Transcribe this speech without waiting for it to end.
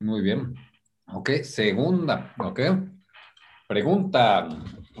Muy bien. Ok, segunda. Ok. Pregunta.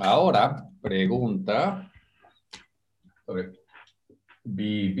 Ahora, pregunta sobre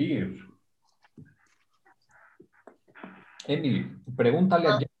vivir. Emily, pregúntale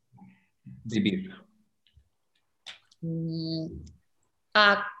a Ah, Jeff. Vivir. mm,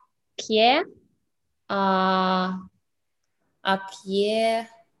 ¿A qué, ah, a qué,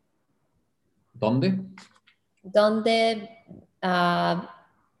 ¿Dónde? dónde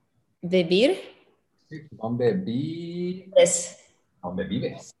vivir? Sí, ¿dónde vi? Es, ¿Dónde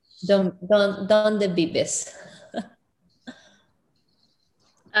vives? ¿Dónde vives?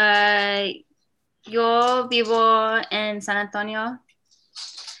 Ah, yo vivo en San Antonio,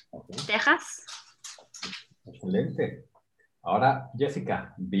 Ok, Texas. excelente. Ahora,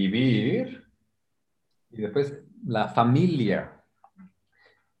 Jessica, vivir y después la familia.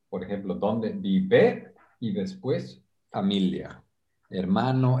 Por ejemplo, ¿dónde vive? Y después familia.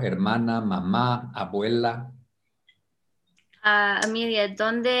 Hermano, hermana, mamá, abuela. Amelia,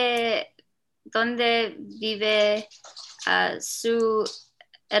 ¿dónde vive su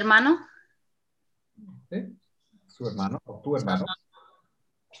hermano? ¿Sí? Su hermano o tu hermano.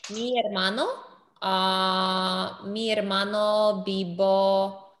 Mi hermano, mi hermano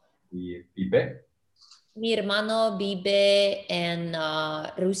vivo, Y vive. mi hermano vive en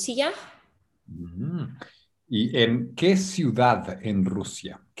Rusia. Mm. ¿Y en qué ciudad en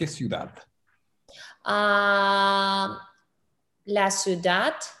Rusia? ¿Qué ciudad? Ah, la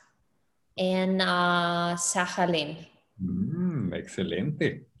ciudad en Sajalín.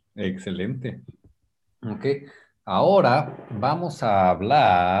 Excelente, excelente. Ok, ahora vamos a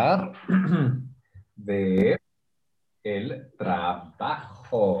hablar de el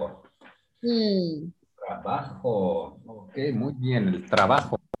trabajo. Mm, Trabajo. Ok, muy bien, el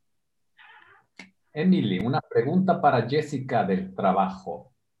trabajo. Emily, una pregunta para Jessica del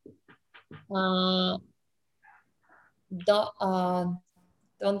trabajo. ah, do- ah,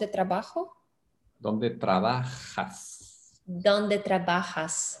 ¿Dónde trabajo? ¿Dónde trabajas? ¿Dónde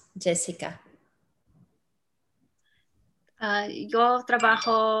trabajas, Jessica? Yo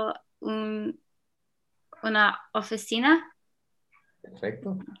trabajo en una oficina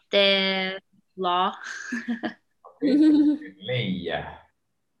Perfecto. de law. Ok, ley.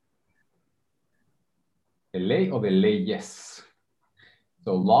 ¿De ley o de leyes?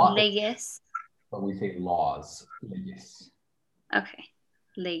 So law, Leyes. so we say laws, leyes. Okay,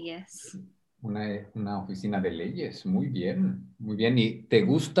 leyes. Una oficina de leyes, muy bien, muy bien. ¿Y te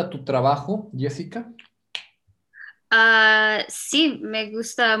gusta tu trabajo, Jessica? Sí, me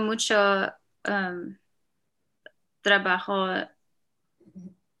gusta mucho trabajo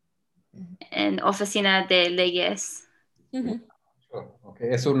en oficina de leyes. Ok,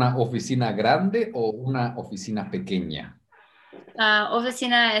 ¿es una oficina grande o una oficina pequeña?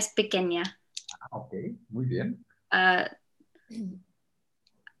 Oficina es pequeña. Ok, muy bien. Ah,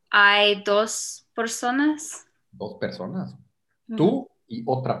 hay dos personas. Dos personas. Ujú. Tú y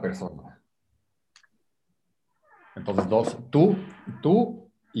otra persona. Entonces,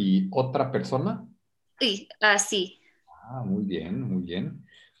 tú y otra persona. Sí. Muy bien, muy bien.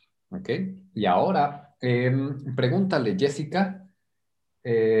 Ok. Y ahora, pregúntale, Jessica,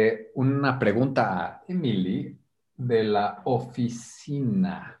 una pregunta a Emily de la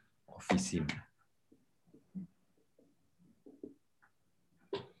oficina. Oficina.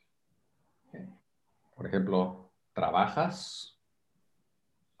 Por ejemplo, ¿trabajas?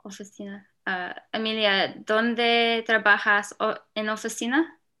 Oficina. Emilia, ¿dónde trabajas en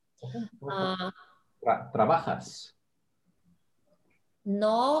oficina? Ah, ¿Trabajas?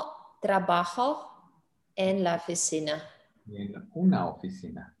 no trabajo en la oficina. En una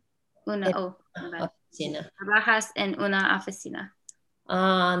oficina. En Vale. la oficina. Trabajas en una oficina.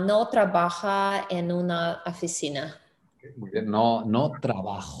 No trabaja en una oficina. Muy bien. No, no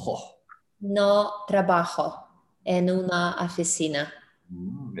trabajo. No trabajo en una oficina.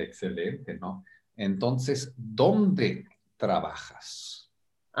 Excelente, ¿no? Entonces, ¿dónde trabajas?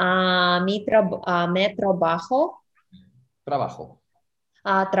 Me trabajo, Trabajo.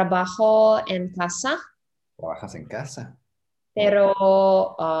 trabajo en casa, ¿Trabajas en casa? Oh, pero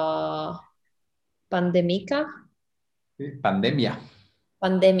pandémica, sí. Pandemia.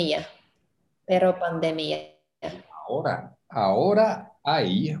 pandemia, pero pandemia. Ahora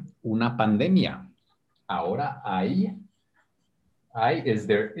hay una pandemia. Ahora hay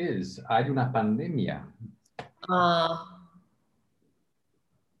una pandemia. Ah,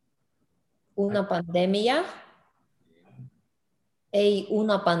 una pandemia,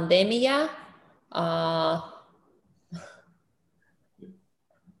 una pandemia, ah,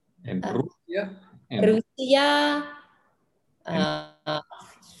 En ah, Rusia, Rusia, en ah,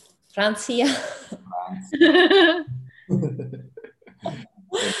 Francia, Francia.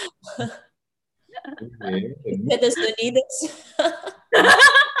 Muy bien. Estados Unidos,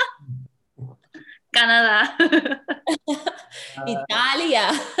 Canadá. Italia,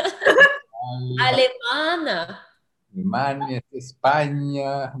 Italia, Alemania, Alemania,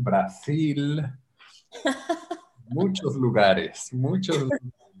 España, Brasil, muchos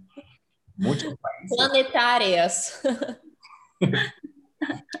países. planetarios.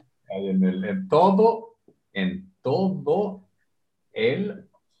 Hay en todo el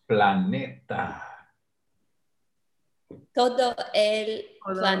planeta. Todo el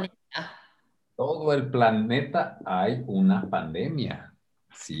Todo. planeta. Todo el planeta hay una pandemia.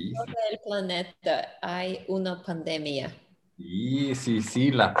 Sí, Todo sí, el planeta hay una pandemia. sí, sí,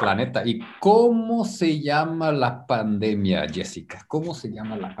 sí, la planeta. ¿Y cómo se llama la pandemia, Jessica? ¿Cómo se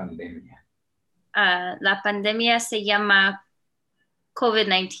llama la pandemia? La pandemia se llama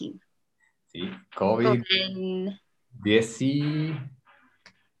COVID-19. Sí, COVID COVID-19.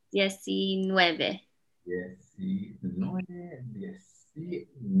 19,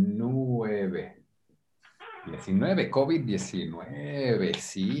 19, COVID-19,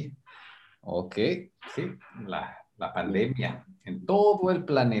 sí. Ok, sí, la pandemia en todo el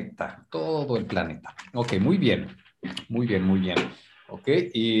planeta, todo el planeta. Ok, muy bien, muy bien, muy bien. Ok,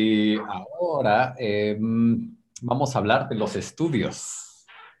 y ahora vamos a hablar de los estudios.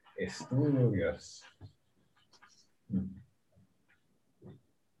 Estudios.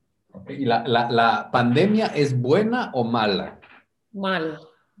 Ok, ¿y la pandemia es buena o mala? Mal.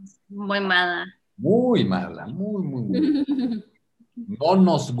 Muy mala. Muy mala, muy, muy, muy. No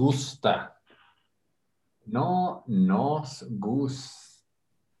nos gusta. No nos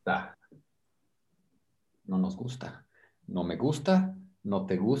gusta. No nos gusta. No me gusta, no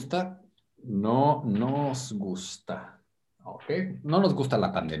te gusta, no nos gusta. ¿Ok? No nos gusta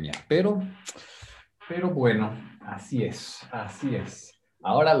la pandemia, pero bueno, así es, así es.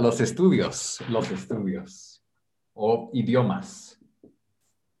 Ahora los estudios o idiomas.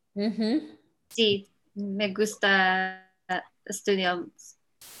 Ujú. Sí, me gusta estudiar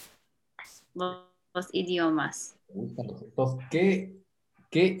los idiomas. ¿Te gustan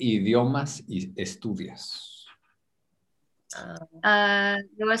qué idiomas estudias? Ah,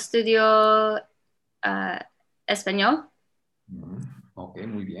 Yo estudio español. Ok,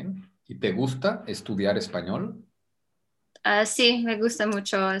 muy bien. ¿Y te gusta estudiar español? Sí, me gusta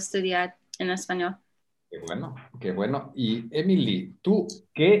mucho estudiar en español. Qué bueno, qué bueno. Y Emily, ¿tú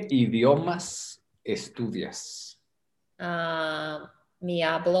qué idiomas estudias? me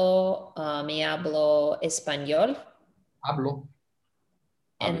hablo español, Hablo,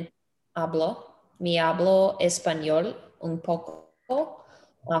 hablo. en, me hablo español un poco,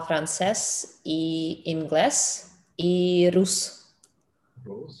 francés y inglés y ruso.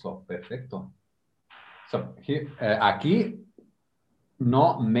 Ruso, perfecto. Aquí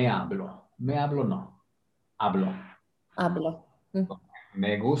no me hablo. Me hablo no. Hablo. Hablo.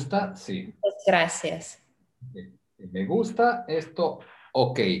 Me gusta, sí. Muchas gracias. Me gusta esto,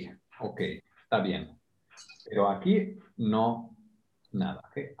 ok, ok, está bien. Pero aquí no, nada.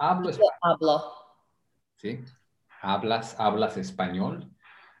 ¿Ok? Hablo Yo español, hablo. ¿sí? Hablas español.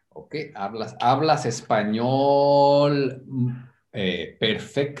 Ok, hablas español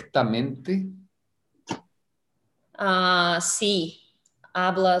perfectamente. Sí,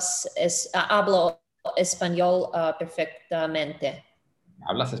 hablo español perfectamente.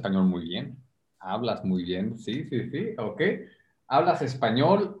 Hablas español muy bien. Hablas muy bien. Sí, sí, sí. Ok. Hablas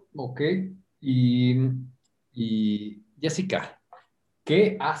español. Ok. Y, y Jessica,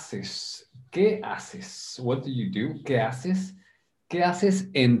 ¿qué haces? ¿Qué haces? What do you do? ¿Qué haces? ¿Qué haces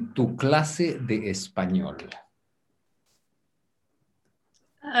en tu clase de español?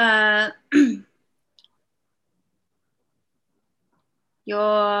 Ah, yo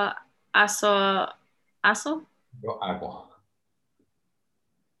aso, aso, Yo hago.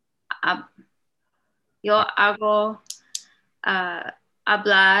 ah, yo hago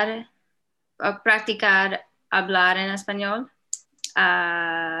hablar, practicar hablar en español.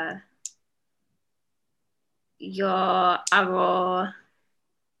 Ah, yo hago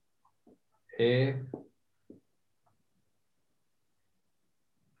Eh,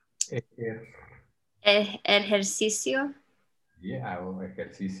 ejer- ejercicio. sí, hago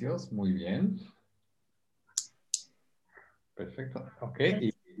ejercicios. Muy bien. Perfecto. Ok.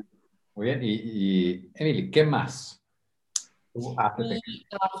 Muy bien. Y Emily, ¿qué más? Tú haces Y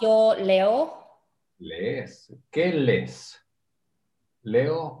yo leo. lees. ¿Qué lees?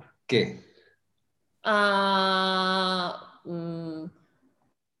 Leo qué. Ah, mm,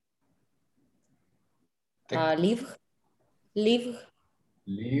 ¿Qué? livre, livre,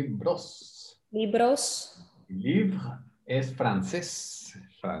 Libros. Libros. Livre es francés.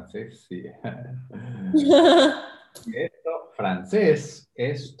 Francés, sí. Esto, francés.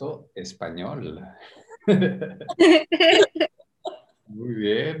 Esto, español. Muy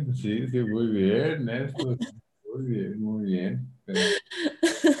bien, sí, sí, muy bien. Esto, muy bien, muy bien.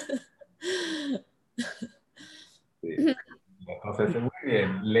 Sí. Entonces, muy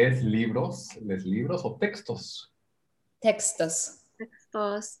bien. ¿Les libros o textos? Textos.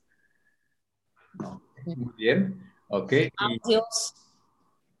 Textos. No. Muy bien. Ok, y Audios.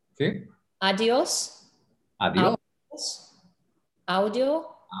 ¿sí? Adiós. Adiós. Audios. Audio.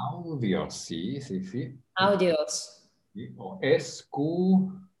 Audio, sí, sí, sí. Audios. Sí. O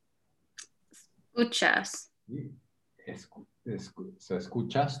Escuchas. sí, so,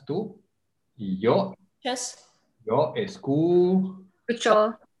 escuchas tú y yo, Escuchas. yo Escucho.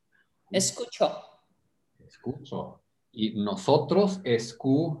 Escucho. escucho. Y nosotros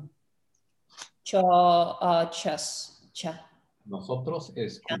Chas. nosotros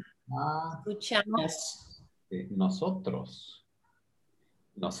Escuchamos.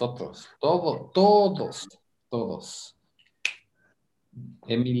 nosotros, todos.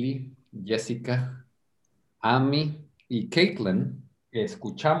 Emily, Jessica, Amy y Caitlin,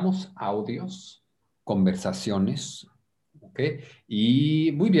 escuchamos audios, conversaciones, ¿ok?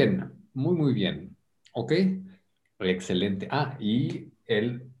 Y muy bien, muy bien, ¿ok? Excelente. Ah, y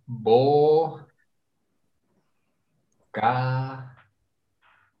el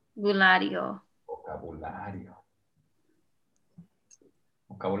Vocabulario. vocabulario.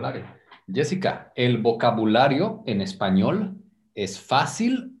 Vocabulario. Jessica, ¿el vocabulario en español es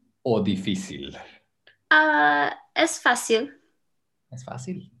fácil o difícil? Es fácil. Es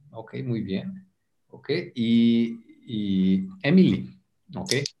fácil. Ok, muy bien. Ok, y Emily,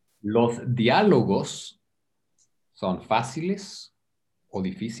 ok. ¿Los diálogos son fáciles o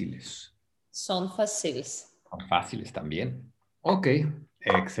difíciles? Son fáciles. Son fáciles también. Ok,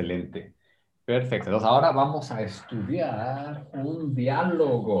 excelente. Perfecto. Entonces ahora vamos a estudiar un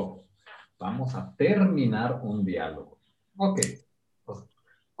diálogo. Vamos a terminar un diálogo. Ok. Pues,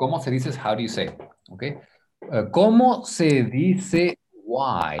 ¿cómo se dice? How do you say? Ok. ¿Cómo se dice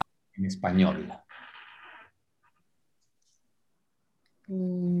why en español?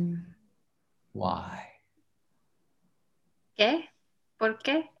 Mm, Why. ¿Qué? ¿Por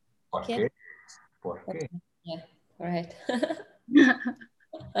qué? ¿Por ¿Qué? qué? ¿Por qué? Yeah, right.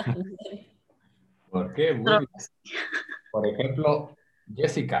 ¿Por qué? Muy bien. Por ejemplo,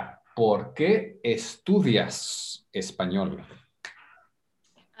 Jessica, ¿por qué estudias español?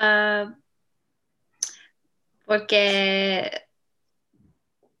 Ah, porque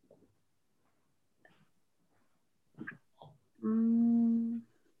mm,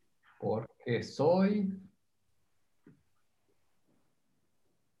 Porque soy...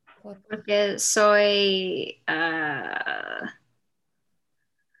 porque soy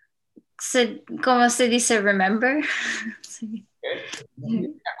 ¿cómo se dice remember? Sí.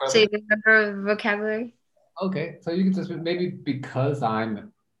 ¿Qué? Sí, remember vocabulary. Okay, so you can just maybe because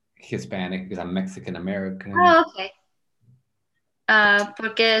I'm Hispanic, because I'm Mexican American. Ah, okay.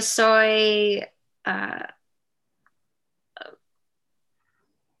 Porque ah,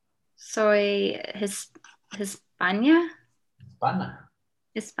 soy Hispania, Hispana.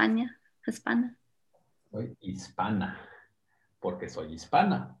 Hispana. Soy hispana, porque soy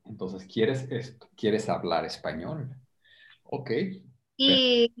hispana. Entonces, ¿quieres hablar español? Ok.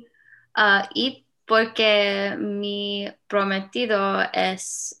 Y, y porque mi prometido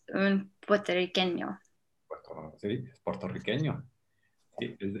es un puertorriqueño. Sí, es puertorriqueño.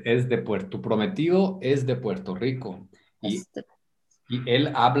 Sí, es de Puerto, tu prometido es de Puerto Rico. ¿Y, Este, y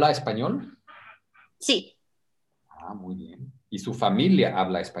él habla español? sí, Ah, muy bien. ¿Y su familia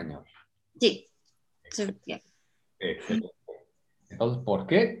habla español? sí. Sí, Excelente. yeah. Excelente. Entonces, ¿por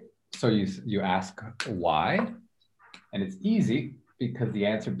qué? So you ask why, and it's easy because the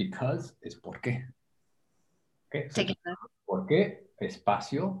answer because is ¿por qué? Okay, so just Together. ¿por qué?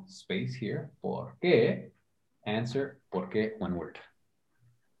 Espacio, space here. ¿Por qué? Answer, ¿por qué? One word.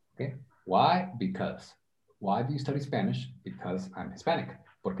 Okay. Why? Because. Why do you study Spanish? Because I'm Hispanic.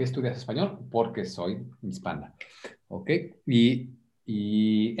 ¿Por qué estudias español? Porque soy hispana. Ok.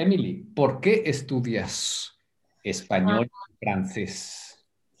 Y Emily, ¿por qué estudias Ah, español y francés?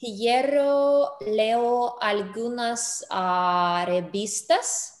 quiero leo algunas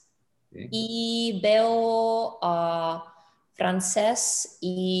revistas ¿Sí? y veo francés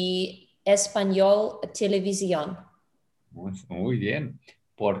y español televisión. Muy bien.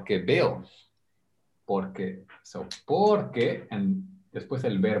 Porque veo. Porque, so, porque, después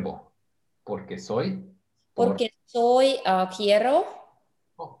el verbo. Porque soy, por, Porque soy, quiero.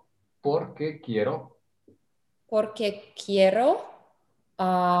 porque quiero, Porque quiero,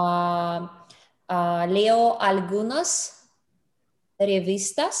 leo algunas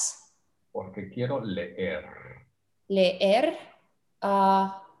revistas, porque quiero leer. leer,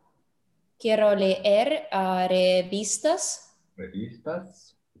 ah, quiero leer revistas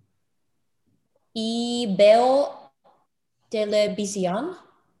Revistas y veo televisión,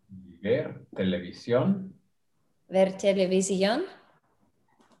 y ver televisión ver televisión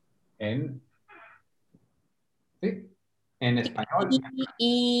en, sí, en español.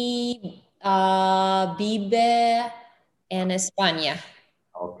 vive en España.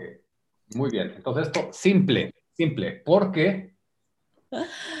 Ok, muy bien. Entonces esto, simple, simple, porque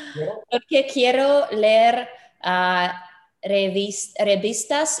quiero Porque quiero leer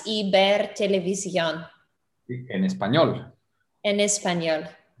revistas y ver televisión sí, en español, en español.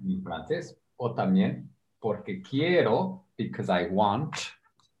 en francés, o también porque quiero, because I want,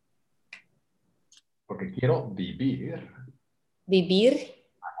 porque quiero vivir Vivir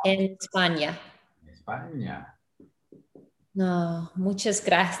en España. en España. No, muchas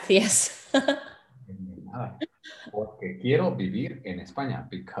gracias. Nada. Porque quiero vivir en España,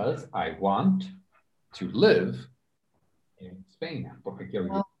 because I want to live in Spain, porque quiero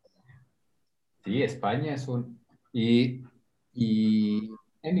vivir. Sí, España es un... Y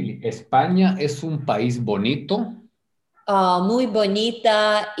Emily, ¿España es un país bonito? Muy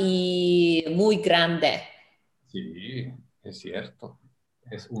bonita y muy grande. Sí, es cierto.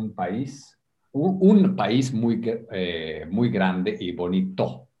 Es un país muy grande y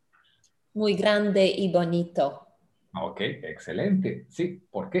bonito. Muy grande y bonito. Ok, excelente. Sí,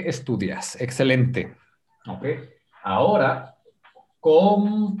 ¿por qué estudias? Excelente. Ok, ahora,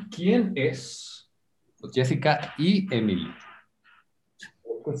 ¿con quién es Jessica y Emily?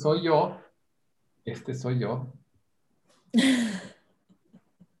 Este soy yo. Este soy yo.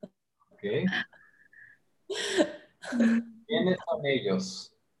 Ok. ¿Quiénes son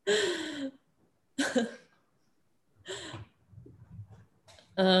ellos?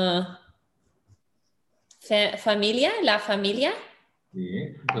 Ah, familia, la familia.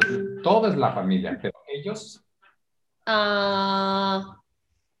 Sí, pues, todo es la familia, pero ellos, Ah,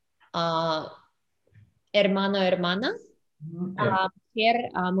 ah, hermano, hermana. her-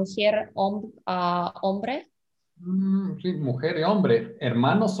 Mujer, hombre. sí, mujer y hombre,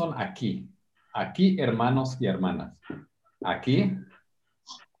 hermanos son aquí. Aquí, hermanos y hermanas. Aquí,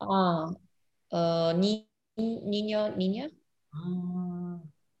 Ah, niño, niña. mm,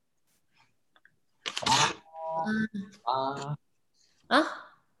 pa, Ah,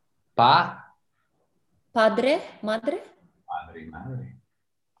 pa, padre, madre. padre y madre.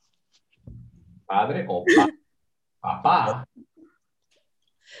 Padre o papá,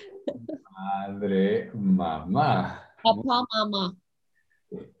 madre, mamá. Papá, mamá.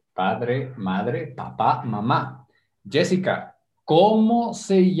 Padre, madre, papá, mamá. Jessica, ¿cómo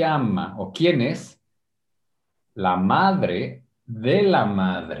se llama o quién es la madre de la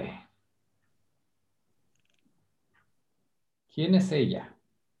madre? ¿Quién es ella?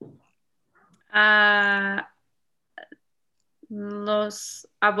 Ah, los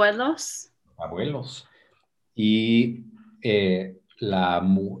abuelos. Abuelos. Y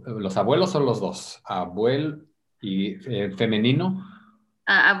los abuelos son los dos. Abuel y femenino.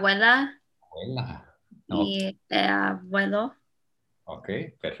 Abuela Abuela. No, y abuelo. ok,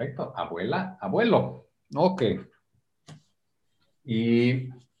 perfecto. Abuela, abuelo. Ok. Y,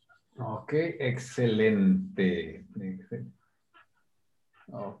 ok, excelente.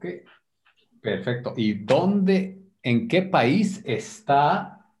 Ok, perfecto. ¿Y en qué país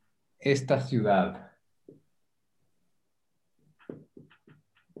está esta ciudad?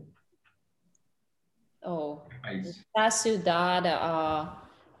 Oh, ¿Qué país? la ciudad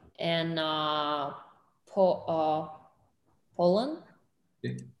en Poland.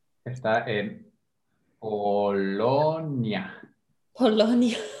 Sí. Está en Polonia.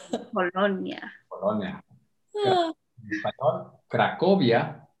 Polonia. Polonia. Polonia. Ah, En español,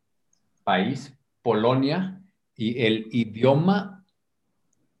 Cracovia, país, Polonia, y el idioma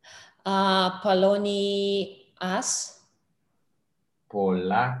Polonias.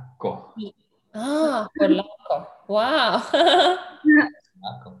 polaco. Polaco. Wow.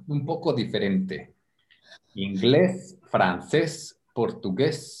 Un poco diferente. Inglés, francés,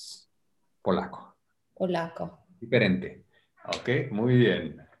 portugués, polaco. Polaco. Diferente. Ok, muy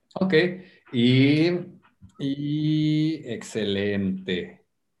bien. Ok, y, y excelente.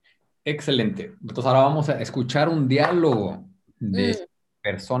 Excelente. Entonces ahora vamos a escuchar un diálogo de Mm,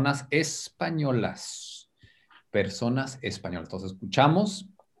 personas españolas. Personas españolas. Entonces escuchamos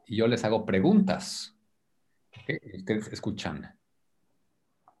y yo les hago preguntas. ¿Ok? Y ustedes escuchan.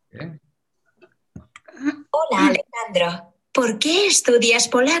 Bien. Hola, Alejandro. ¿Por qué estudias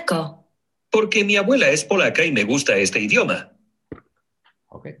polaco? Porque mi abuela es polaca y me gusta este idioma.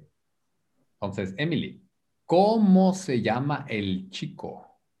 Ok. Entonces, Emily, ¿cómo se llama el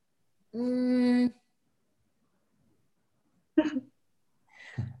chico? Mm,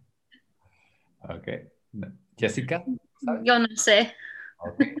 Ok. Jessica, ¿sabes? Yo no sé.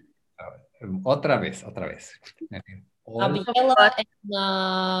 Ok. A ver, otra vez, otra vez. Hola.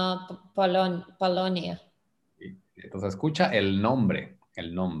 Gabriela en Polonia. Entonces, escucha el nombre,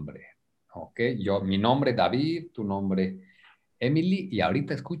 el nombre. Ok, mi nombre David, tu nombre Emily, y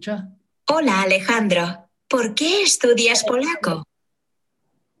ahorita escucha. Hola, Alejandro. ¿Por qué estudias polaco?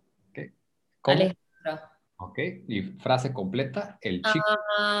 Ok. ¿Cómo? Alejandro. Ok, y frase completa, el chico.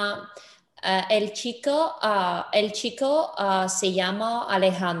 El chico se llama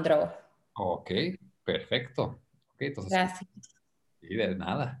Alejandro. Ok, perfecto. Ok, entonces, Gracias. sí, de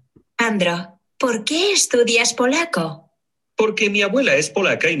nada. Alejandro, ¿por qué estudias polaco? Porque mi abuela es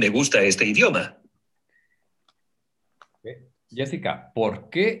polaca y me gusta este idioma. Ok. Jessica, ¿por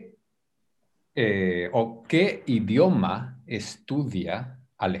qué o qué idioma estudia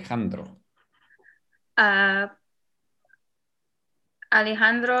Alejandro? Ah,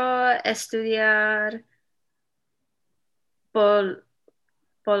 Alejandro estudiar pol,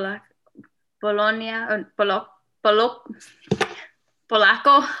 pola- Polonia,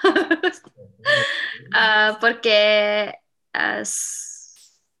 polaco, porque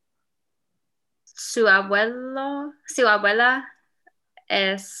su abuela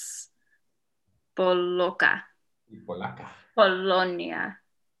es polaca, Y polaca. Polonia.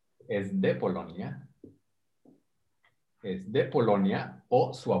 Es de Polonia. Es de Polonia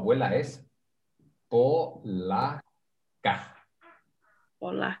o su abuela es polaca.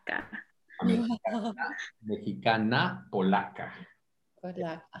 Polaca. Mexicana polaca.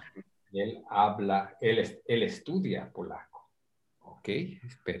 Polaca. Él estudia polaco. Ok,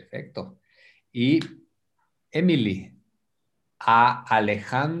 perfecto. Y Emily, ¿a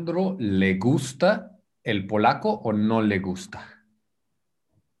Alejandro le gusta el polaco o no le gusta?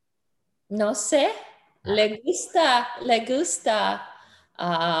 No sé, le gusta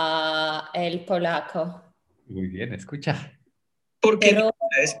el polaco, Muy bien, escucha. Porque mi pero,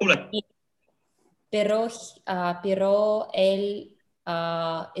 abuela es polaca. pero, pero él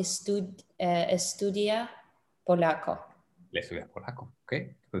estudia polaco. Le estudia polaco, ok.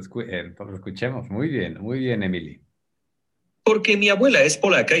 Entonces escuchemos. Muy bien, Emily. Porque mi abuela es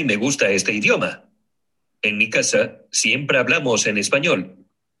polaca y me gusta este idioma. En mi casa siempre hablamos en español.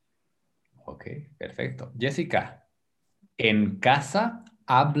 Ok, perfecto. Jessica, ¿en casa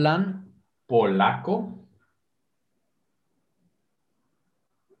hablan polaco?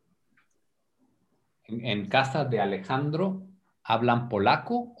 ¿En casa de Alejandro hablan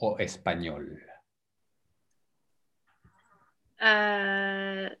polaco o español?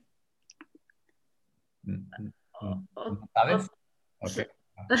 Ah, ¿No sabes? Ok.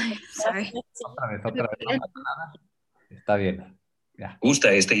 sorry. Otra vez. No pasa nada. Está bien. Ya.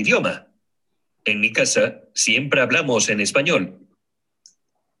 Gusta este idioma. En mi casa siempre hablamos en español.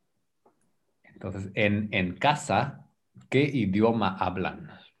 Entonces, en casa, ¿qué idioma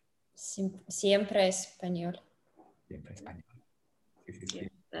hablan? Siempre español. Siempre español. Sí, sí, Sí, sí.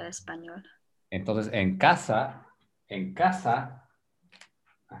 español. Entonces,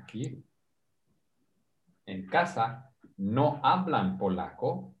 aquí, en casa, no hablan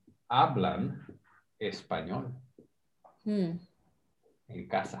polaco, hablan español Hmm. en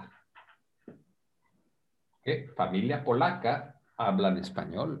casa. ¿Ok? Familia polaca hablan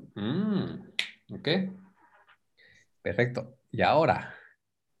español. ¿Ok? Perfecto. Y ahora,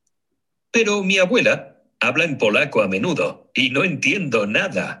 Pero mi abuela habla en polaco a menudo y no entiendo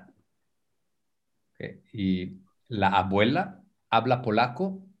nada. ¿ok? ¿Y la abuela habla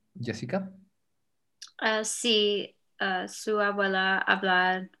polaco, Jessica? Sí, su abuela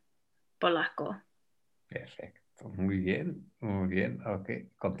habla polaco. Perfecto. Muy bien, muy bien. Ok,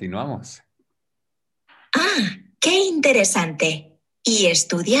 continuamos. Ah, qué interesante. ¿Y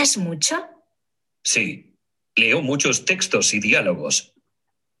estudias mucho? Sí, leo muchos textos y diálogos.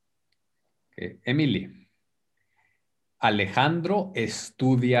 Ok, Emily, ¿Alejandro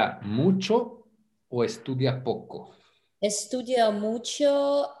estudia mucho o estudia poco? Estudio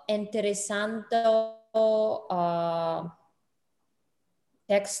mucho, interesando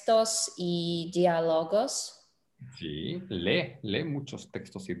textos y diálogos. Sí, lee muchos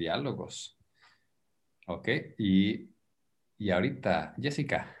textos y diálogos. Ok, y ahorita,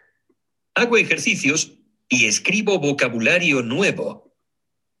 Jessica. Hago ejercicios y escribo vocabulario nuevo.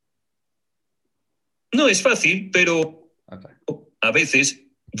 No es fácil, pero Otra. a veces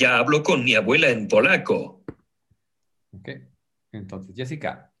ya hablo con mi abuela en polaco. Ok. Entonces,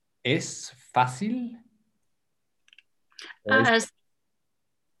 Jessica, ¿es fácil? ¿O es-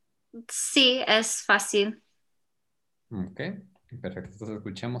 Ah, sí, es fácil. Ok, perfecto. Entonces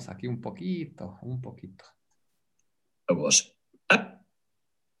escuchemos aquí un poquito, un poquito. Vamos.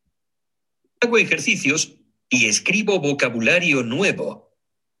 Hago ejercicios y escribo vocabulario nuevo.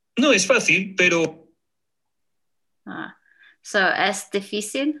 No es fácil, pero Ah, so, es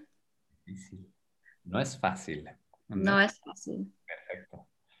difícil. Difícil. No es fácil. No es fácil. Perfecto.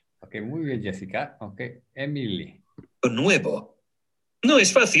 Ok, muy bien, Jessica. Ok, Emily. nuevo. No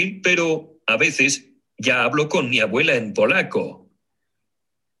es fácil, pero a veces ya hablo con mi abuela en polaco.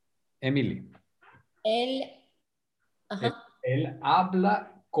 Emily. Él, ajá. Él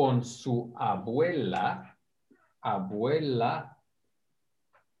habla con su abuela,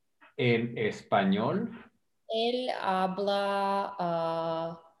 en español. Él habla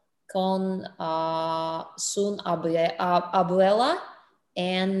con su abuela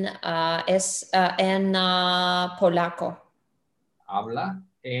en polaco. Habla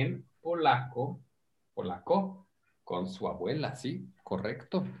en polaco, con su abuela, sí,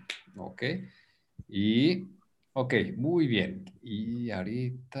 correcto. Ok. Y, ok, muy bien. Y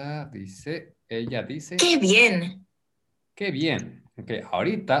ahorita ella dice, ¡Qué bien! qué bien. Ok,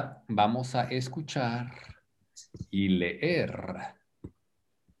 ahorita vamos a escuchar y leer.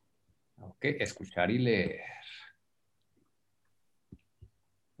 Ok, escuchar y leer.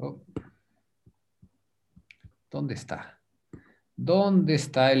 Oh, ¿dónde está? ¿Dónde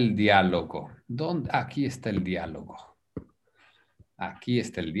está el diálogo? ¿Dónde? Aquí está el diálogo. Aquí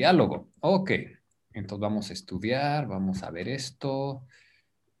está el diálogo. Ok, entonces vamos a estudiar, vamos a ver esto.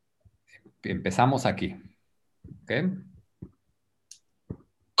 Empezamos aquí. Ok.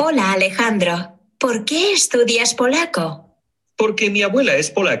 Hola, Alejandro. ¿Por qué estudias polaco? Porque mi abuela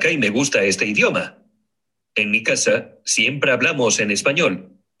es polaca y me gusta este idioma. En mi casa siempre hablamos en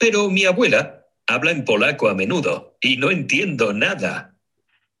español, pero mi abuela habla en polaco a menudo y no entiendo nada.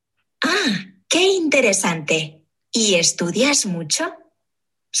 Ah, qué interesante. ¿Y estudias mucho?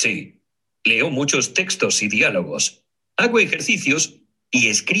 Sí, leo muchos textos y diálogos, hago ejercicios y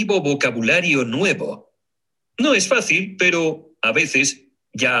escribo vocabulario nuevo. No es fácil, pero a veces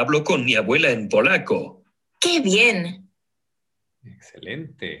ya hablo con mi abuela en polaco. ¡Qué bien!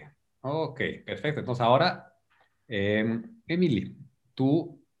 Excelente. Ok, perfecto. Entonces ahora, Emily,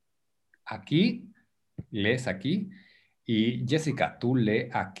 tú aquí, lees aquí y Jessica, tú lee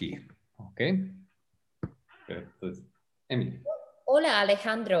aquí. Ok. Entonces, Emily. Hola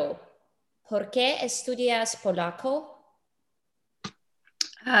Alejandro, ¿por qué estudias polaco?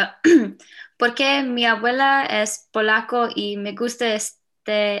 Ah, porque mi abuela es polaco y me gusta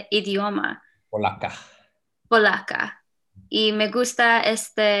este idioma, Polaca. polaca. Y me gusta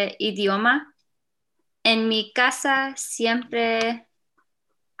este idioma. En mi casa siempre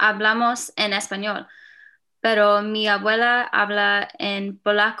hablamos en español, pero mi abuela habla en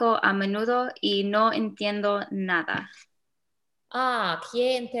polaco a menudo y no entiendo nada. Ah,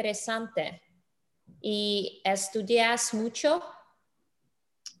 qué interesante. ¿Y estudias mucho?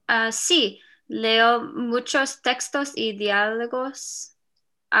 Sí, leo muchos textos y diálogos,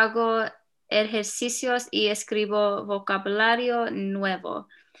 hago ejercicios y escribo vocabulario nuevo.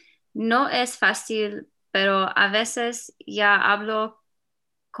 No es fácil, pero a veces ya hablo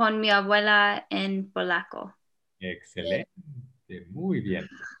con mi abuela en polaco. Excelente. Muy bien.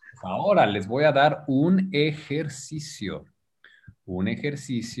 Pues ahora les voy a dar un ejercicio. Un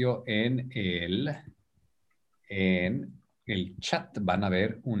ejercicio en el chat. Van a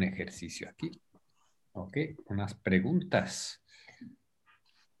ver un ejercicio aquí. Ok, unas preguntas.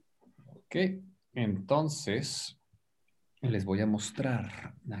 Ok, entonces les voy a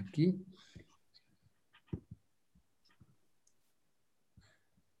mostrar aquí.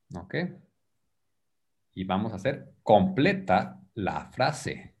 Ok, y vamos a hacer completa la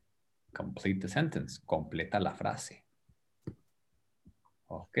frase. Complete the sentence. Completa la frase.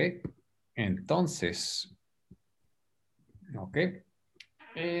 Ok, entonces, ok.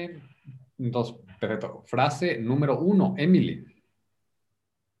 Entonces, perfecto. Frase número 1, Emily.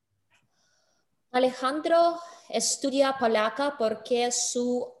 Alejandro estudia polaca porque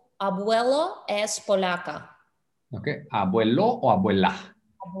su abuelo es polaca. Ok, ¿abuelo o abuela?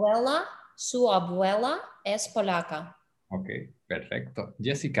 Su abuela es polaca. Ok, perfecto.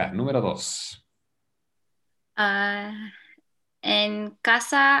 Jessica, número 2. Ah, en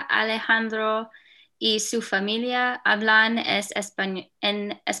casa, Alejandro y su familia hablan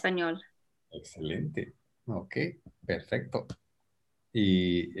en español. Excelente. Ok, perfecto.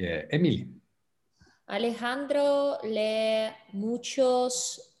 Y Emily. Alejandro lee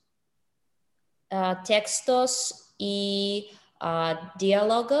muchos textos y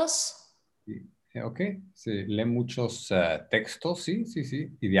diálogos. Sí, ok, sí, lee muchos textos, sí, sí, sí,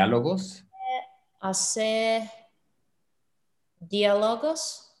 y diálogos. Hace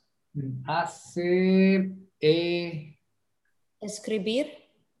diálogos. Hace, Escribir.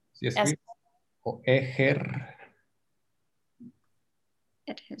 sí, escribe, o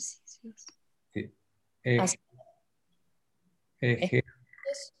Ejercicios. sí, Hace ejer-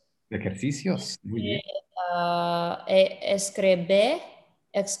 ejercicios, muy bien.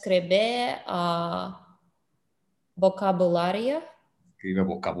 Escribe vocabulario. Escribe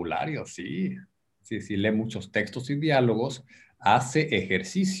vocabulario, sí. Sí, sí, lee muchos textos y diálogos, hace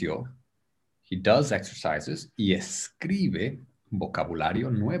ejercicio, he does exercises, y escribe vocabulario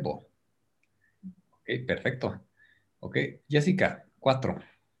nuevo. Ok, perfecto. Ok, Jessica, 4.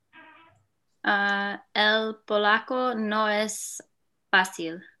 El polaco no es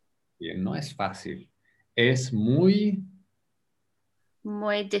fácil, Bien, no es fácil. Es muy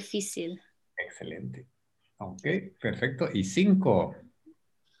muy difícil. excelente. Ok, perfecto. Y 5.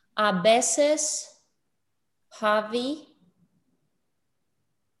 A veces Javi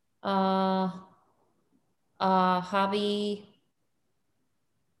Javi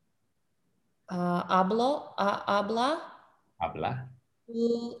habla Habla.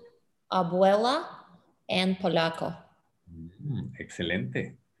 tu abuela en polaco.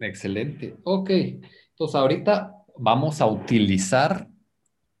 Excelente, excelente. Ok, entonces ahorita vamos a utilizar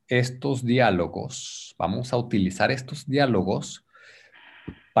estos diálogos. Vamos a utilizar estos diálogos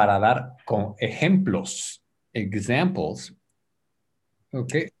para dar con ejemplos, examples,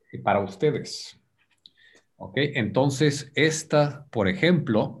 ok, para ustedes. Ok, entonces esta, por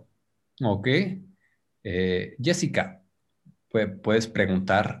ejemplo, ok, Jessica, puedes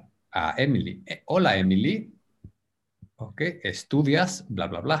preguntar a Emily. Hola, Emily. Ok, estudias, bla,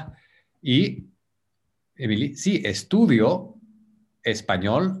 bla, bla. Y Emily, sí, estudio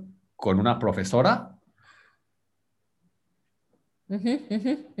español con una profesora. Ujú,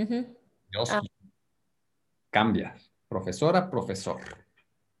 ujú, ujú. Dios, Ah, cambia. Profesora, profesor.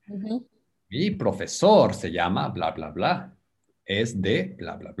 ujú. Mi profesor se llama bla, bla, bla. Es de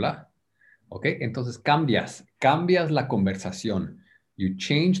bla, bla, bla. ¿Ok? Entonces cambias la conversación. You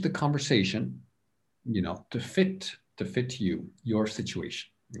change the conversation, to fit you, your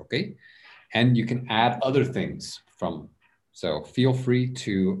situation. ¿Ok? And you can add other things so feel free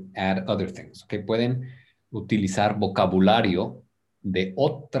to add other things. ¿Ok? Pueden utilizar vocabulario de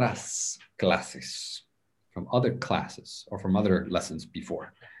otras clases, from other classes or from other lessons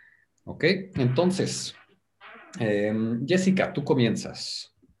before. ¿Ok? Entonces, Jessica, tú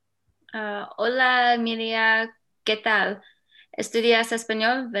comienzas. Hola, Emilia, ¿qué tal? ¿Estudias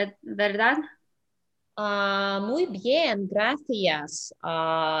español, verdad? Muy bien, gracias.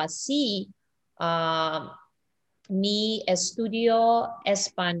 Sí, mi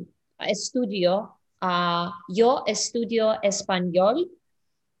yo estudio español.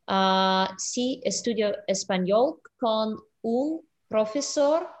 Sí, estudio español con un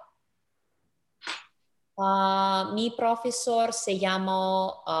profesor. Mi profesor se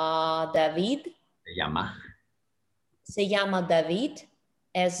llama David. Se llama. Se llama David.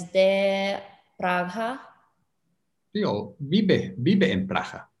 Es de Praga. Sí, o vive en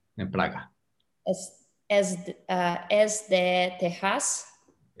Praga, en Praga. Es de Texas.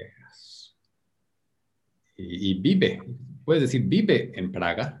 Texas. Y vive, puedes decir vive en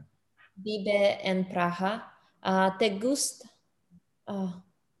Praga. Vive en Praga. ¿Te gusta?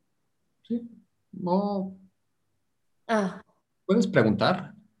 Sí. O Ah, puedes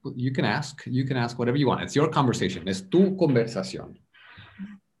preguntar. You can ask whatever you want. It's your conversation. Es tu conversación.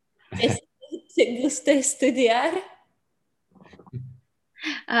 ¿Te gusta estudiar?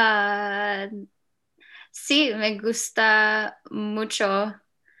 Ah, sí, me gusta mucho.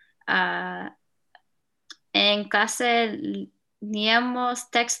 Ah, en clase leíamos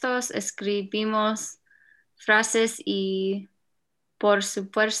textos, escribimos frases y, por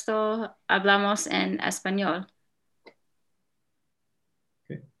supuesto, hablamos en español.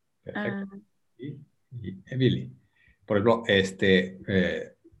 Okay, Ah, perfecto. Y Emily, por ejemplo,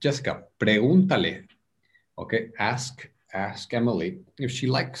 Jessica, pregúntale. Okay, ask Emily if she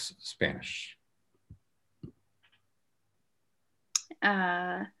likes Spanish.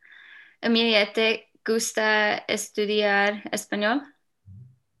 Emilia, ¿te gusta estudiar español?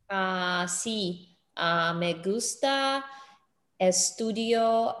 Sí, me gusta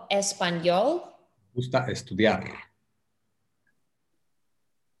estudio español. Gusta estudiar.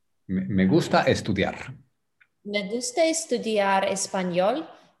 Me gusta estudiar. Me gusta estudiar español.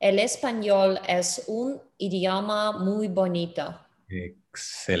 El español es un idioma muy bonito.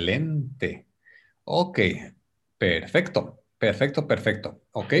 Excelente. Ok, perfecto, perfecto, perfecto.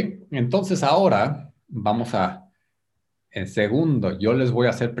 Ok, entonces ahora vamos a, en segundo, yo les voy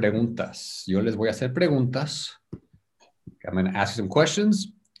a hacer preguntas. Yo les voy a hacer preguntas. I'm going to ask you some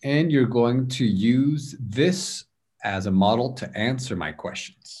questions, and you're going to use this as a model to answer my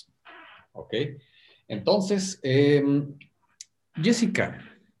questions. Ok, entonces, Jessica,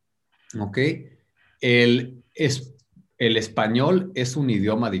 ok, el español es un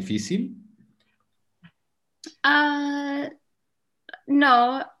idioma difícil.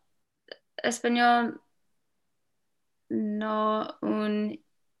 No, español no un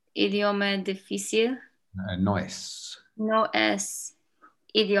idioma difícil. No es. No es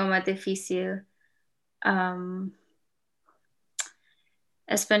idioma difícil.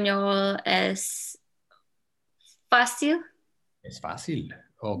 Español es fácil. Es fácil.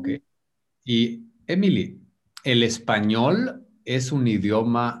 Ok. Y Emily, ¿el español es un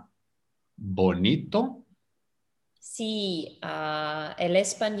idioma bonito? Sí, el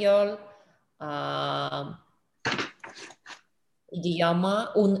español,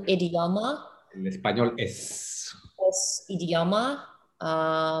 un idioma El español es. es idioma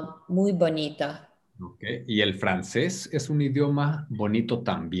muy bonito. Ok. ¿Y el francés es un idioma bonito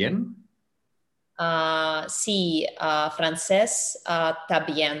también? Sí, francés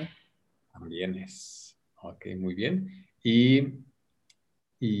también. También es. Ok, muy bien. Y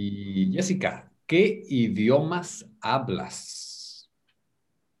Jessica, ¿qué idiomas hablas?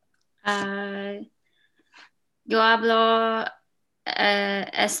 Ah, yo hablo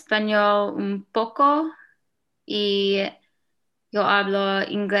español un poco y yo hablo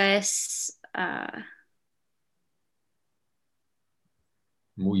inglés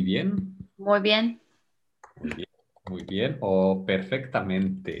Muy bien. muy bien. Muy bien. Muy bien. O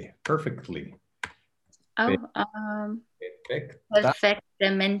perfectamente. Perfectly. Oh, Perfecta.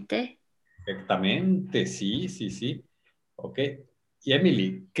 perfectamente. Perfectamente, sí, sí, sí. Ok. Y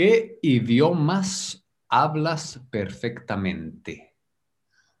Emily, ¿qué idiomas hablas perfectamente?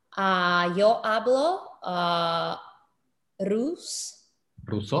 Yo hablo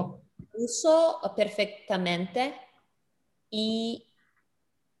 ¿Ruso? ruso perfectamente y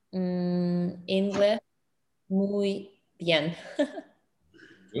inglés muy bien.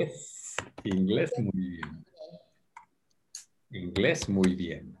 Inglés. Inglés muy bien. Inglés muy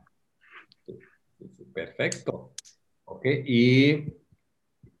bien. Sí, sí, sí, perfecto. Ok, y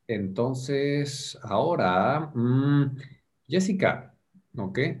entonces ahora, Jessica,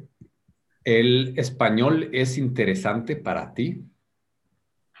 ok, ¿el español es interesante para ti?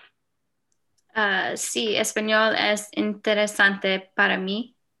 Sí, español es interesante para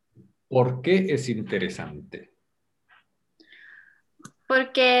mí ¿Por qué es interesante?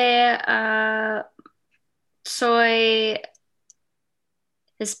 porque soy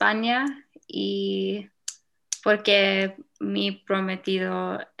España y porque mi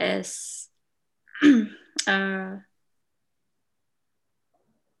prometido es, ah,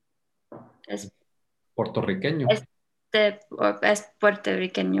 es, Puertorriqueño. es, es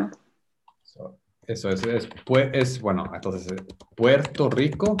puertorriqueño. Eso bueno, entonces Puerto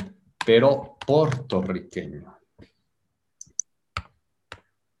Rico, pero puertorriqueño.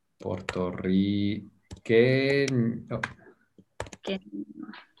 Puertorriqueño. Que-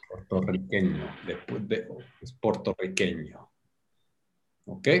 Puertorriqueño. Es puertorriqueño.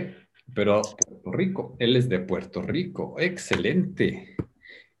 ¿Ok? Pero Puerto Rico, él es de Puerto Rico. Excelente.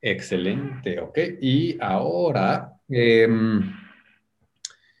 Excelente. ¿Ok? Y ahora,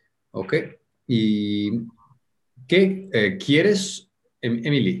 ¿ok? ¿Y qué quieres,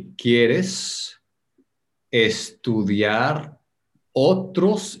 Emily? ¿Quieres estudiar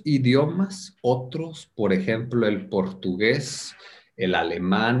otros idiomas? Otros, por ejemplo, el portugués, el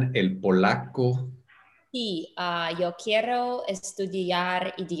alemán, el polaco. Sí, yo quiero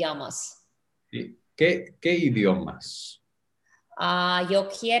estudiar idiomas. ¿Sí? ¿Qué idiomas? Yo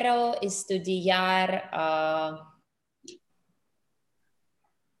quiero estudiar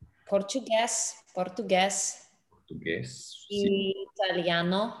portugués Portugués, sí, y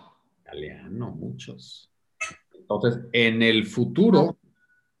italiano. italiano, muchos. Entonces, en el futuro,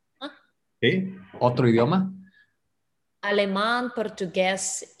 Ah, ¿sí? ¿Otro idioma? Alemán,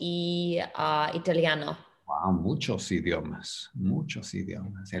 portugués y italiano. Wow, muchos idiomas, muchos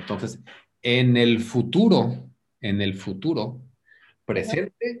idiomas. Entonces, en el futuro,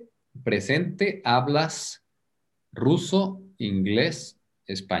 presente, presente, hablas ruso, inglés,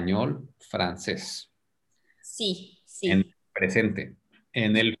 español, francés. Sí, En sí. el presente.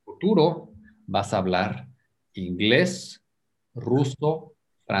 En el futuro vas a hablar inglés, ruso,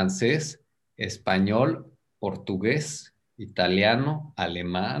 francés, español, portugués, italiano,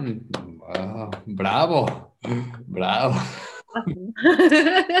 alemán. Wow, bravo, bravo,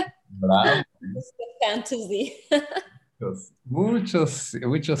 bravo. Fantasy.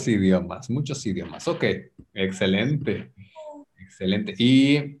 Muchos idiomas, muchos idiomas. Ok, excelente, excelente.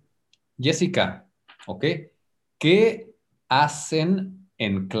 Y Jessica, ok, ¿qué hacen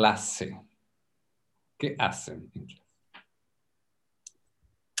en clase? ¿Qué hacen en clase?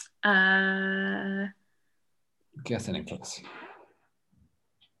 Ah, ¿Qué hacen en clase?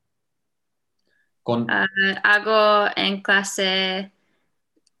 Con, hago en clase,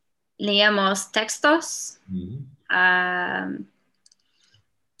 leemos textos. Ujú.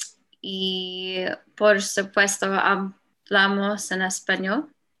 Y por supuesto hablamos en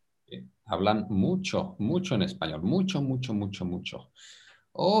español. Hablan mucho, mucho en español, mucho, mucho, mucho, mucho.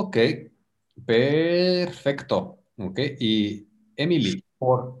 Ok, perfecto. Ok, y Emily,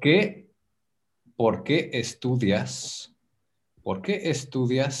 por qué estudias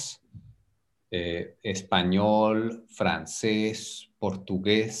español, francés,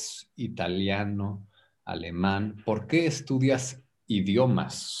 portugués, italiano, alemán? ¿Por qué estudias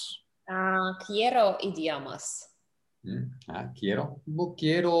idiomas? Quiero idiomas. Quiero,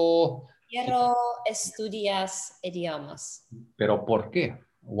 Quiero estudias idiomas. pero ¿por qué?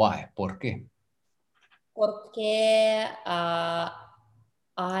 Why? ¿Por qué? Porque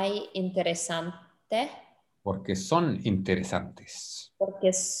hay interesante. Porque son interesantes.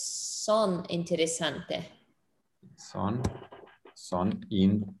 Porque son interesantes. Son,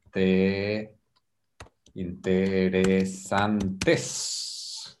 interesantes.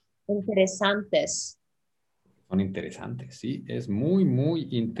 Interesantes. Son interesantes, sí. Es muy, muy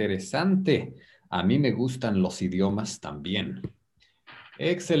interesante. A mí me gustan los idiomas también.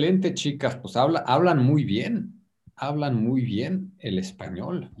 Excelente, chicas. Pues hablan muy bien. Hablan muy bien el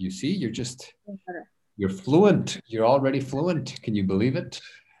español. You see, you're fluent. You're already fluent. Can you believe it?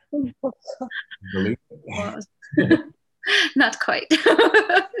 Believe it? Not quite.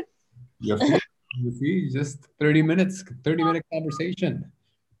 You're fluent. You see, just 30 minutes, 30-minute conversation.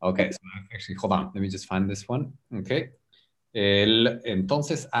 Okay, so actually, hold on. Let me just find this one. Okay.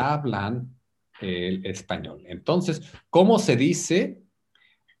 Entonces hablan el español. Entonces, ¿cómo se dice?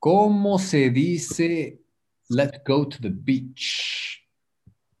 ¿Cómo se dice? Let's go to the beach.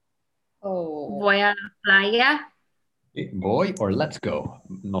 Oh, Voy a la playa. Voy or let's go.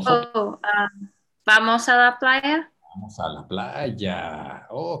 Nosotros Vamos a la playa. vamos a la playa.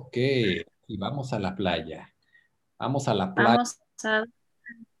 Ok. Y vamos a la playa. Vamos a la playa. Vamos a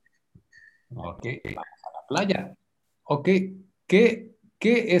Ok. Vamos a la playa. Ok. ¿Qué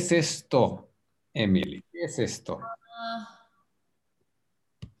es esto, Emily? ¿Qué es esto?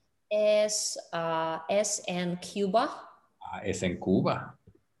 es en Cuba. Es en Cuba.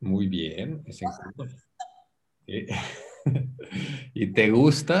 Muy bien, es en Cuba. Sí. ¿Y te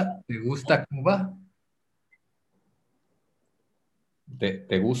gusta? ¿Te gusta Cuba?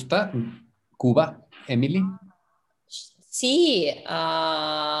 ¿Te gusta Cuba, Emily? Sí,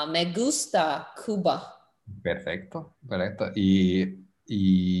 me gusta Cuba. Perfecto, perfecto.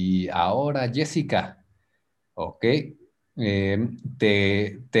 Y ahora, Jessica, ok.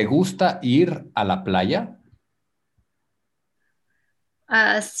 ¿Te gusta ir a la playa?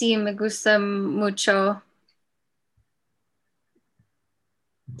 sí, me gusta mucho.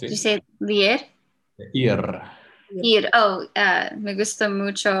 Sí. Dice leer. Ir, Ir. Me gusta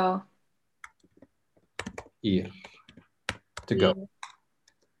mucho ir. To go.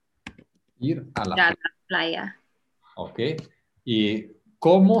 ir Ir a la a playa. la playa. Ok. ¿Y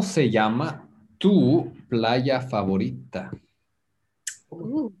cómo se llama tu playa favorita?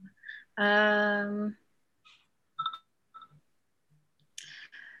 Um,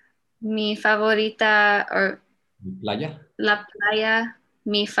 mi favorita, o ¿Mi playa? la playa,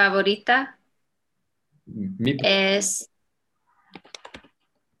 mi favorita Mi, es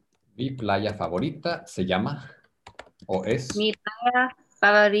mi playa favorita se llama o es. mi playa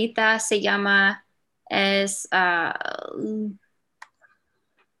favorita se llama es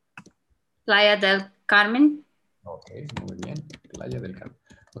Playa del Carmen. Ok, muy bien. Playa del Carmen.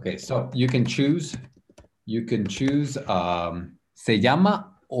 Ok, so you can choose se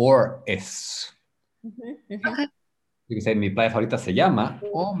llama or es. Okay. You can say mi playa favorita se llama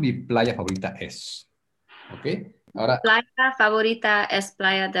o mi playa favorita es. Ok, ahora, Playa favorita es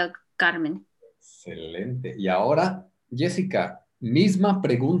Playa del Carmen. excelente. Y ahora, Jessica, misma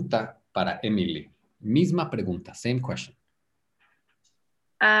pregunta para Emily. Misma pregunta, same question.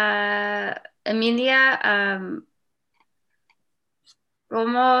 Emilia,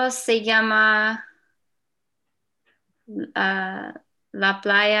 ¿cómo se llama la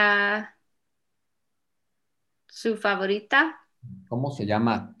playa su favorita. ¿Cómo se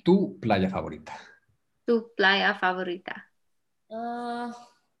llama tu playa favorita? Tu playa favorita. Ah,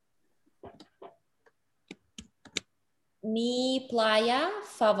 mi playa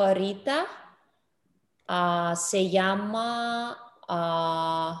favorita se llama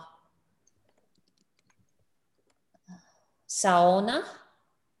Saona.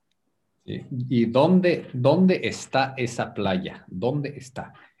 Sí. ¿Y dónde está esa playa? ¿Dónde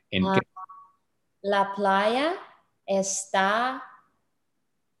está? ¿En Ah, qué? La playa está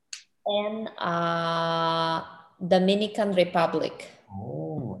en Dominican Republic.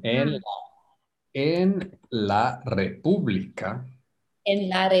 Oh, en la República En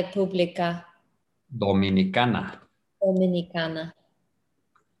la República Dominicana. Dominicana.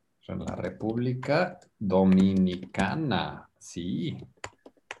 En la República Dominicana. Sí,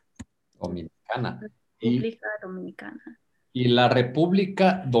 Dominicana. Y, República Dominicana. y la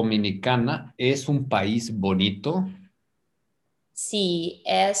República Dominicana es un país bonito. Sí,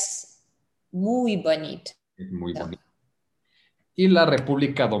 es muy bonito. Es muy bonito. Y la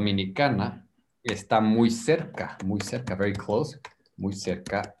República Dominicana está muy cerca, very close, muy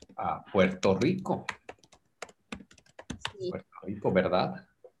cerca a Puerto Rico. Sí. Puerto Rico, ¿verdad?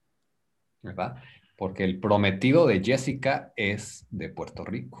 ¿Verdad? Porque el prometido de Jessica es de Puerto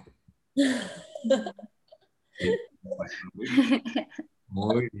Rico. Sí.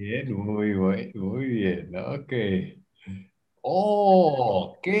 Muy bien, muy bien. Ok.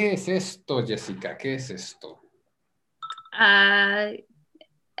 Oh, ¿qué es esto, Jessica? ¿Qué es esto? Ah,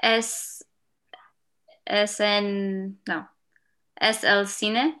 es no, es el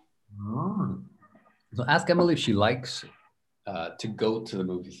cine. Ah. So ask Emily if she likes to go to the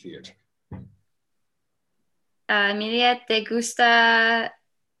movie theater. Emilia, ¿te gusta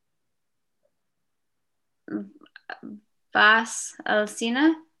vas al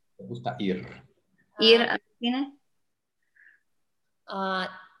cine? Me gusta ir. ¿Ir al cine?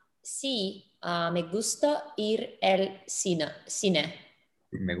 Sí, me gusta ir al cine.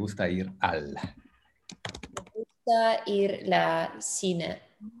 Me gusta ir al. Me gusta ir la cine.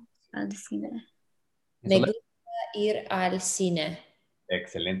 Al cine. Me gusta ir al cine.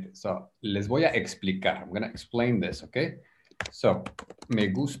 Excelente. So, les voy a explicar. I'm going to explain this, okay? So, me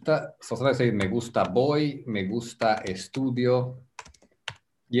gusta, so sometimes I say me gusta voy, me gusta estudio.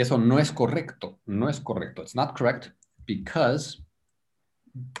 Y eso no es correcto. No es correcto. It's not correct because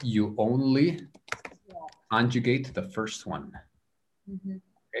you only conjugate the first one.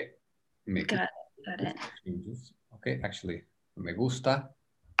 Okay? Me Got it. changes. Okay, actually, me gusta,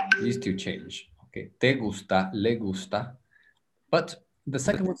 these two change. Okay, te gusta, le gusta. But the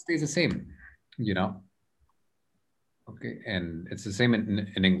second one stays the same, you know? Okay, and it's the same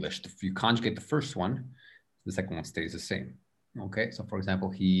in English. If you conjugate the first one, the second one stays the same. Okay, so for example,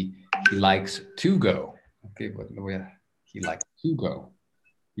 he likes to go. Okay, but he likes to go.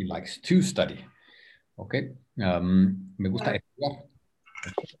 He likes to study. Okay, me gusta estudiar.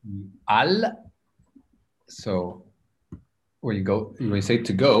 Al, so when you say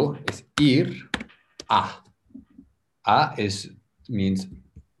to go, it's ir a. A means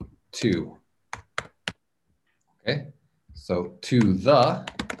to. Okay, so to the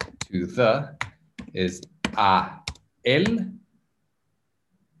is a el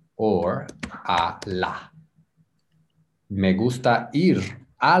or a la. Me gusta ir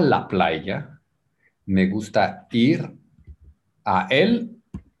a la playa. Me gusta ir a el.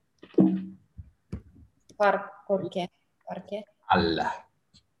 ¿Por qué? ¿Por qué? Al.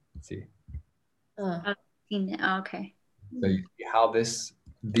 Sí. Al cine. Okay. So you see how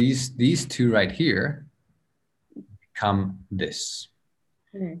these two right here become this.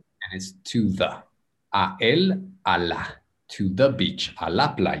 And it's to the. A el, a la. To the beach, a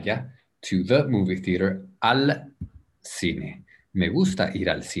la playa. To the movie theater, al cine. Me gusta ir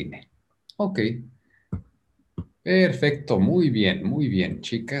al cine. Ok. Perfecto, muy bien,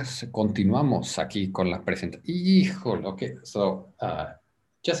 chicas. Continuamos aquí con la presentación. Híjole, ok. So,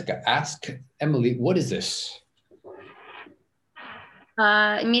 Jessica, ask Emily, what is this?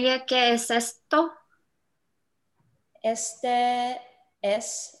 Emilia, ¿qué es esto? Este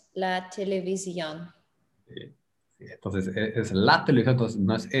es la televisión. Sí, entonces, es la televisión, entonces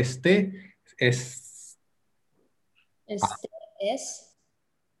no es este, es Este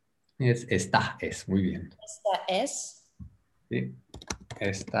es, muy bien. Esta es. Sí.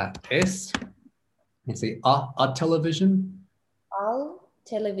 Esta es, say, a television. Al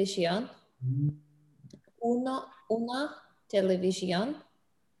televisión. Una televisión.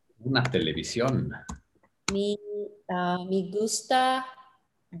 Una televisión. Me gusta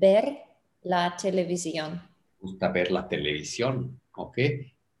ver la televisión. Gusta ver la televisión. Ok,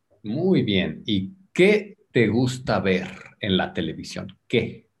 muy bien. ¿Y qué te gusta ver en la televisión?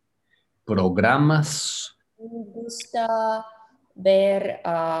 ¿Qué? ¿Programas? Me gusta ver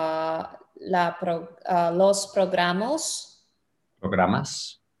los programas,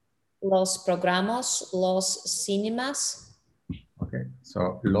 ¿Programas? los cinemas, Ok,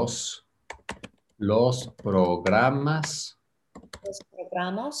 so los programas, los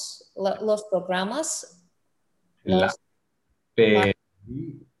programas, la los... pe-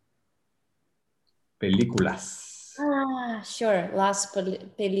 películas. Sure, las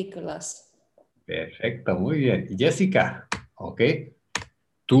películas. Perfecto, muy bien. Jessica, ok.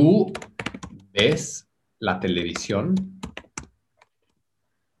 ¿Tú ves la televisión?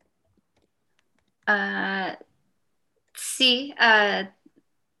 Ah, sí,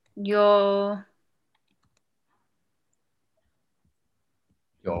 yo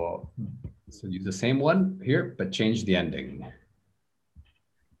So use the same one here, but change the ending.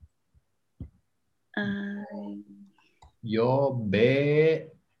 ah, Yo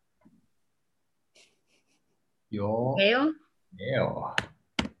ve, yo veo, veo.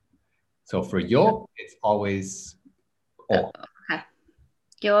 So for yo, it's always o. ajá.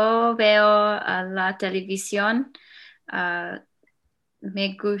 Yo veo la televisión. Ah,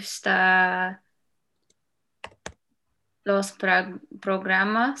 me gusta los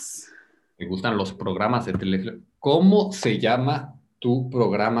programas. Me gustan los programas de televisión. ¿Cómo se llama tu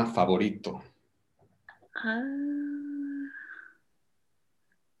programa favorito?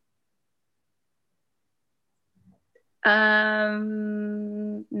 Ah,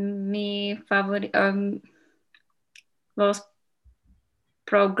 mi favorito, los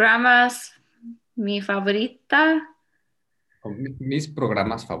programas, mi favorita, Mis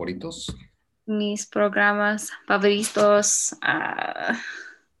programas favoritos. mis programas favoritos. I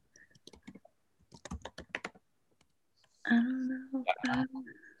don't know.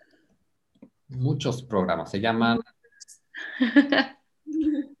 Muchos programas. Se llaman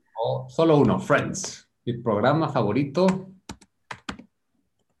solo uno, Friends. Mi programa favorito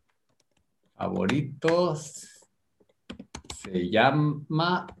se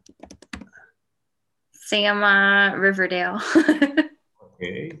llama. Se llama Riverdale. Ok,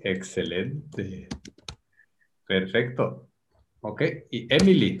 excelente. Perfecto. Ok, y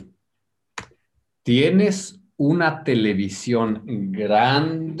Emily, ¿tienes una televisión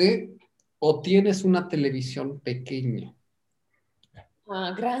grande o tienes una televisión pequeña?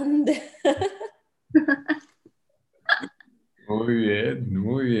 Grande. Muy bien,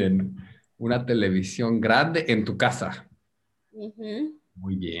 muy bien. Una televisión grande en tu casa. Ujú.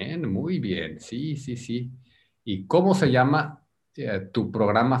 Muy bien. Sí, sí, sí. ¿Y cómo se llama tu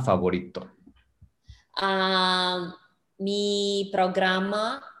programa favorito? Ah, Mi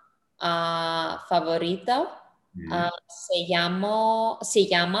programa favorito Mm, se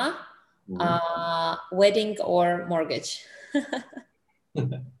llama muy Wedding or Mortgage.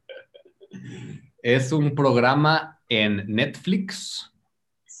 Es un programa en Netflix.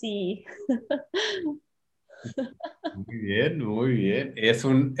 Sí. Muy bien, muy bien. Es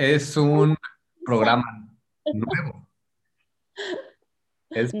un programa nuevo.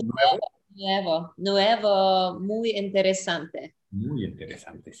 Es nuevo. Nuevo, muy interesante. Muy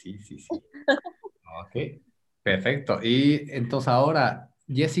interesante, sí, sí, sí. Ok, perfecto. Y entonces ahora,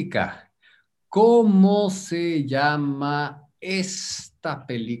 Jessica, ¿cómo se llama esta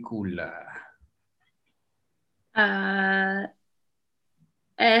película? Ah,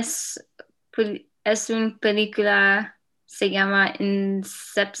 es, es una película, se llama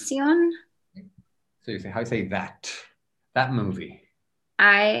Inception. So you say, how you say that? That movie.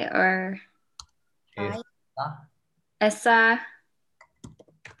 I or Esta. esa,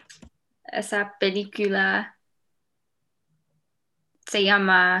 esa película se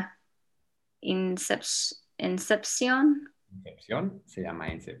llama Inception. Incepción, se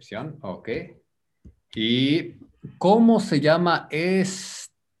llama Incepción, ok. ¿Y cómo se llama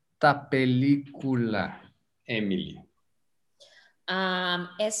esta película, Emily?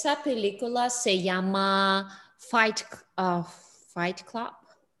 Esa película se llama Fight Club.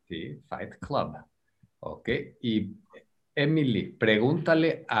 Sí, Fight Club. Ok. Y Emily,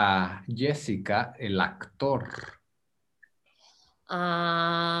 pregúntale a Jessica, el actor.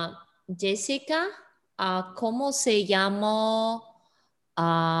 Jessica, ¿cómo se llama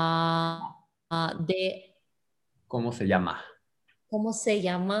de ¿Cómo se llama? cómo se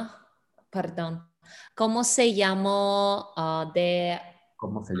llama? Perdón. ¿Cómo se llama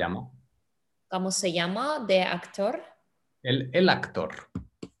 ¿Cómo se llama? cómo se llama de actor? El actor.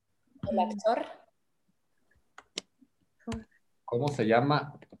 El actor. ¿Cómo se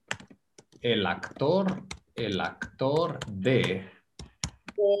llama el actor? El actor de...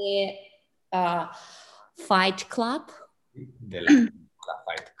 de Fight Club, De la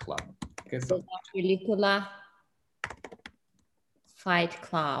Fight Club. ¿Qué es de eso? la película Fight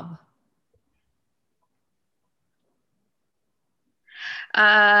Club.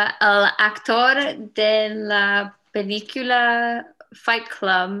 El actor de la película Fight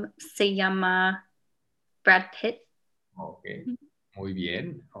Club se llama Brad Pitt. Ok, muy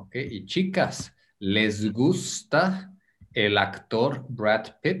bien. Ok, y chicas, ¿les gusta el actor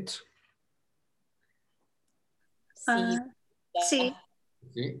Brad Pitt? Sí, Sí,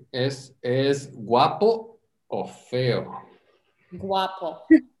 Sí, ¿es guapo o feo? guapo.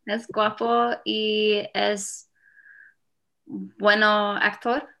 es guapo y es bueno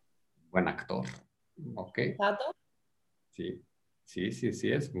actor. Buen actor. Ok, ¿Tado? sí,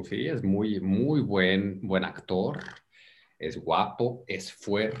 sí, es muy, muy buen actor. Es guapo, es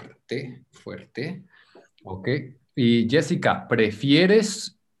fuerte, fuerte. Ok, y Jessica,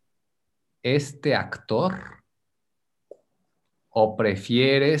 ¿prefieres este actor o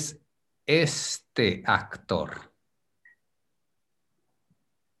prefieres este actor?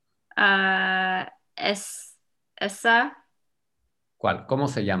 Es esa ¿Cuál? ¿Cómo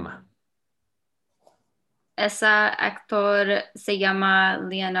se llama? actor se llama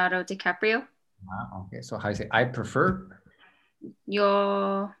Leonardo DiCaprio. Okay, so I say I prefer.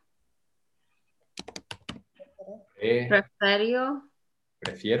 Yo prefiero,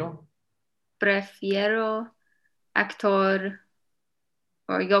 Prefiero. prefiero actor,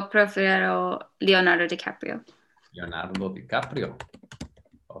 o yo prefiero Leonardo DiCaprio. Leonardo DiCaprio.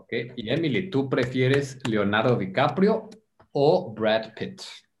 Ok, y Emily, ¿tú prefieres Leonardo DiCaprio o Brad Pitt?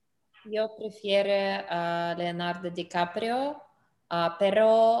 Yo prefiero a Leonardo DiCaprio,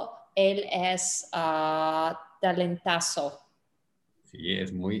 pero él es talentazo. Sí,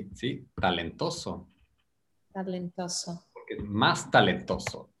 es muy, sí, talentoso. Talentoso. Porque es más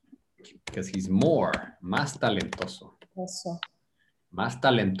talentoso. Because he's more, más talentoso. Eso. Más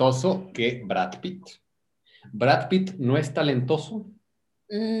talentoso que Brad Pitt. Brad Pitt no es talentoso.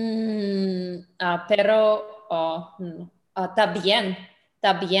 Pero no. Está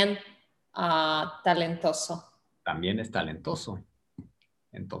bien talentoso. También es talentoso.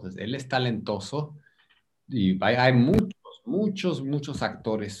 Entonces, él es talentoso y hay muchos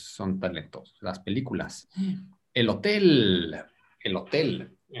actores son talentosos. Las películas. El hotel. El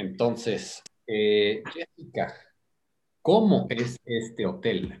hotel. Entonces, Jessica, ¿cómo es este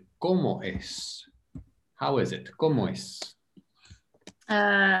hotel? ¿Cómo es? How is it? ¿Cómo es?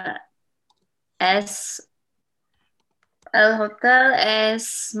 Ah, es, el hotel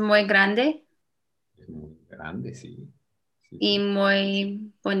es muy grande Es muy grande, sí. Sí, y sí.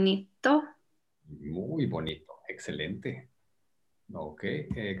 muy bonito. Muy bonito. Excelente. Ok,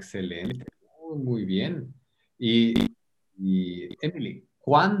 excelente. Muy bien. Y Emily,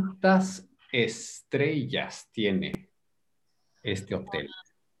 ¿cuántas estrellas tiene este hotel?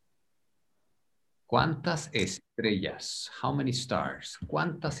 ¿Cuántas estrellas? How many stars?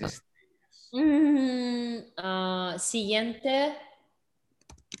 ¿Cuántas estrellas? Siguiente.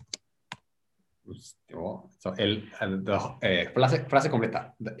 Frase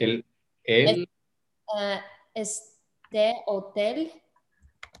completa. El Este hotel.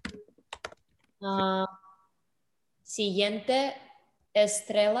 Siguiente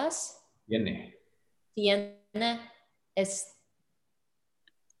estrellas. tiene Tiene es,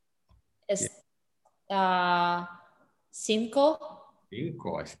 es- ah, cinco,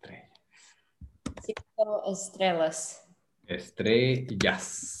 5 estrellas. 5 estrellas.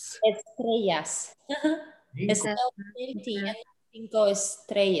 Estrellas. Estrellas. Cinco. Este hotel tiene 5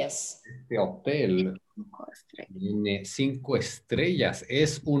 estrellas. Este hotel Cinco estrellas. tiene 5 estrellas.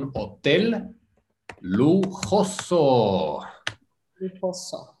 Es un hotel lujoso.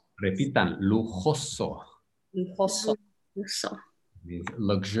 Lujoso. Repitan, lujoso. Lujoso. Lujoso. Means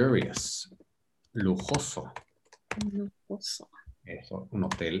luxurious. Lujoso. Lujoso. Eso, un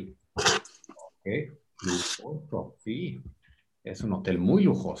hotel. Ok. Lujoso, sí. Es un hotel muy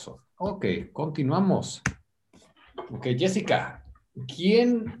lujoso. Ok, continuamos. Ok, Jessica,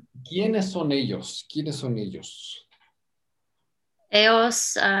 ¿quiénes son ellos? ¿Quiénes son ellos?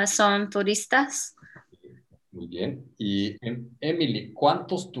 Ellos son turistas. Muy bien. Y Emily,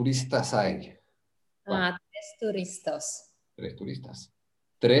 ¿cuántos turistas hay? ¿Cuántos? 3 turistas. 3 turistas.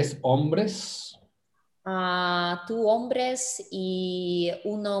 3 hombres. 2 hombres y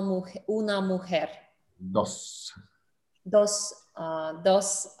una mujer. 2. Dos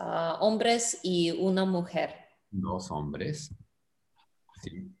hombres y una mujer. 2 hombres.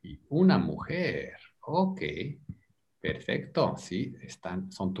 Sí, y una mujer. Ok, perfecto. Sí,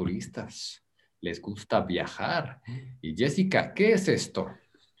 son turistas. Les gusta viajar. Y Jessica, ¿qué es esto?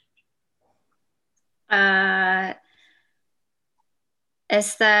 Ah,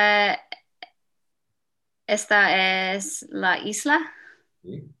 esta es la isla,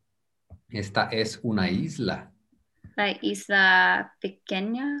 ¿Sí? Esta es una isla. la isla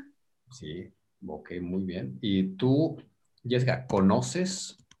pequeña. Sí, ok, muy bien. ¿Y tú, Jessica,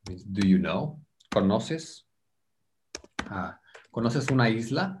 conoces? Do you know? ¿Conoces? ¿Conoces una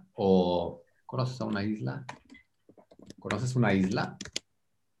isla? ¿O conoces a una isla? ¿Conoces una isla?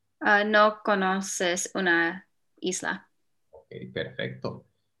 No conoces una isla. Ok, perfecto.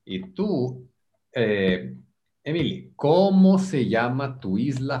 Y tú, Emily, ¿cómo se llama tu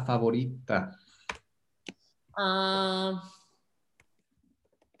isla favorita? Ah,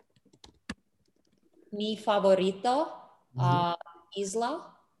 mi favorito,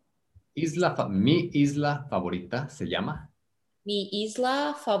 isla. Mi isla favorita se llama. Mi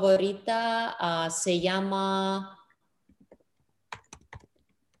isla favorita se llama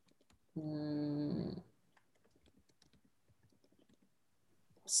mm,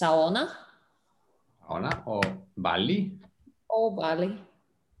 Saona. Saona o Bali. Oh, vale.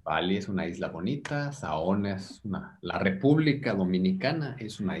 Bali es una isla bonita, Saona la República Dominicana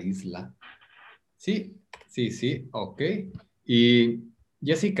es una isla. Sí, sí, sí, ok. Y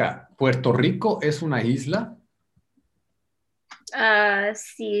Jessica, ¿Puerto Rico es una isla?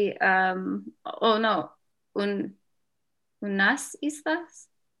 Sí, no, unas islas.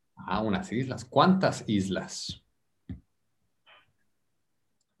 Unas islas. ¿Cuántas islas?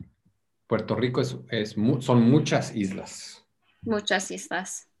 Puerto Rico son muchas islas. Muchas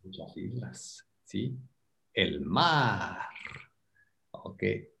islas. Muchas islas, ¿sí? El mar. Ok.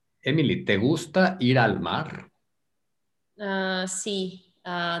 Emily, ¿te gusta ir al mar? Sí,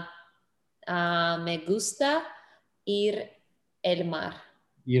 me gusta ir el mar,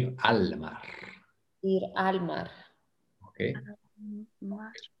 Ir al mar. ir al mar. Ok.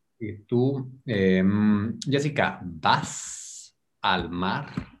 Mar. Y tú, Jessica, ¿vas al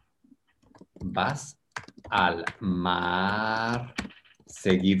mar? ¿Vas al mar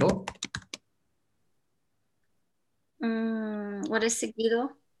seguido? What is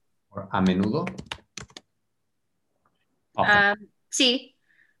seguido? ¿A menudo? Often. Sí,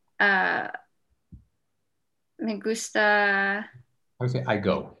 ah, me gusta. I say I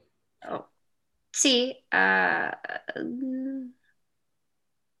go. Oh, sí,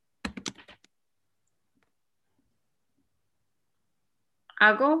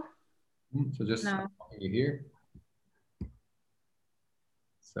 hago. So just No. you here.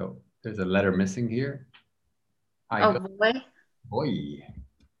 So there's a letter missing here. I Oh, go. voy. Voy.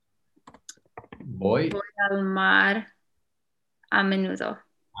 Voy Voy al mar a menudo.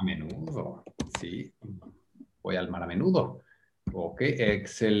 a menudo. Sí. Voy al mar a menudo. Ok,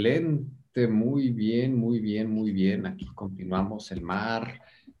 excelente. Muy bien, muy bien, muy bien. Aquí continuamos el mar.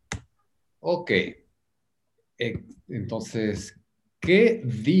 Ok. Entonces, ¿qué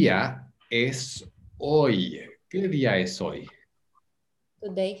día es hoy? ¿Qué día es hoy?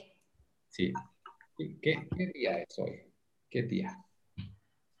 Today. Sí. ¿Qué día es hoy? ¿Qué día?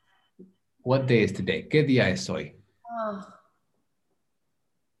 What day is today? ¿Qué día es hoy? Ah,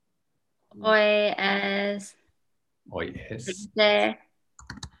 Hoy es Hoy es de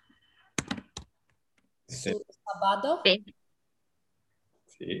sábado.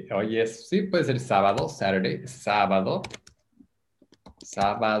 sí, hoy es, sí, puede ser sábado, Saturday, sábado,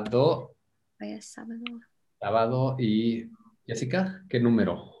 sábado, hoy es sábado. sábado y Jessica, ¿qué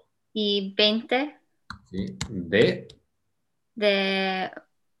número? Y 20 Sí, de de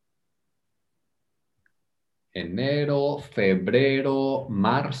enero, febrero,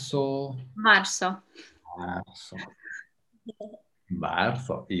 marzo, marzo. marzo,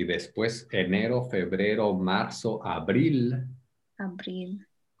 marzo, y después enero, febrero, marzo, abril, Abril.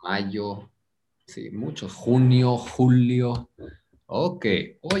 mayo, sí, muchos, junio, julio. Ok,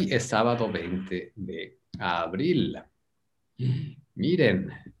 hoy es sábado 20 de abril.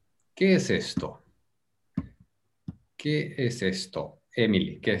 Miren, ¿qué es esto? ¿Qué es esto?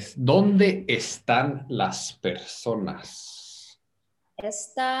 Emily, ¿qué es? ¿Dónde están las personas?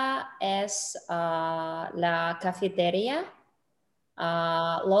 Esta es la cafetería.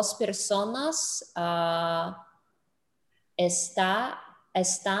 Las personas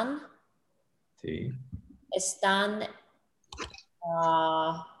están, Sí, están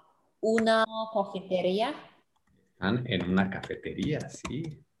una cafetería. están en una cafetería,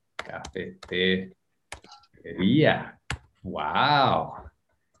 sí. Cafetería. Wow.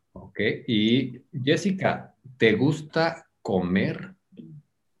 Ok, y Jessica, ¿te gusta comer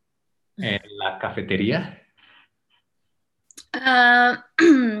en la cafetería? Ah,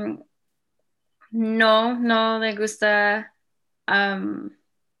 no, no me gusta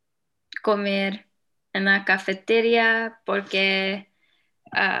comer. en la cafetería porque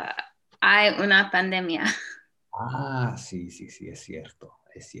hay una pandemia. Ah, sí, sí, sí, es cierto,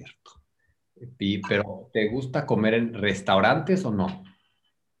 es cierto. Pero, ¿te gusta comer en restaurantes o no?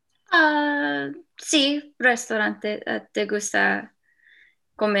 Sí, restaurante. ¿Te gusta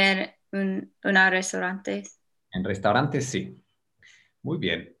comer en un restaurante? En restaurantes sí. Muy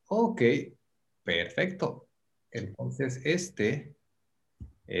bien. Ok, perfecto. Entonces, este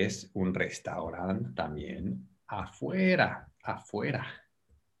es un restaurante también afuera, afuera.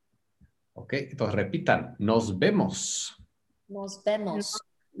 Ok, entonces repitan, nos vemos. Nos vemos.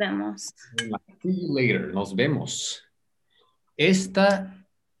 Vemos. See you later, nos vemos. Esta,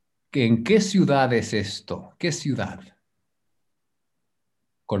 ¿en qué ciudad es esto? ¿Qué ciudad?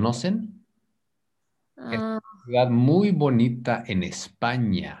 ¿Conocen? Es Ah, una ciudad muy bonita en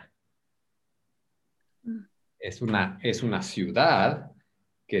España. Es una ciudad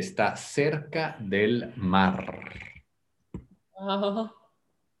que está cerca del mar. ah,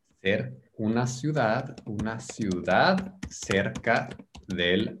 Una ciudad cerca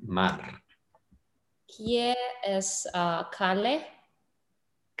del mar. ¿qué es Cale?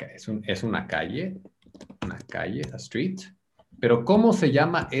 Es una calle, a street. Pero ¿cómo se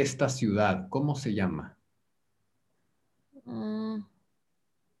llama esta ciudad? ¿Cómo se llama? Mm,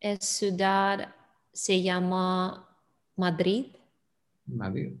 es ciudad, se llama Madrid.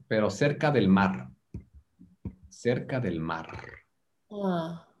 Madrid, pero cerca del mar. Cerca del mar.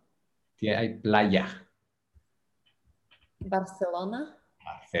 Ah, Hay playa. Barcelona.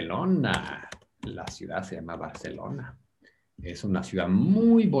 Barcelona. La ciudad se llama Barcelona. Es una ciudad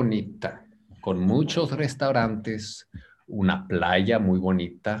muy bonita, con muchos restaurantes, una playa muy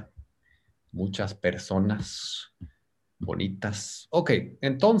bonita, muchas personas bonitas. Ok,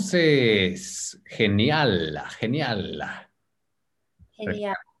 entonces, genial, genial,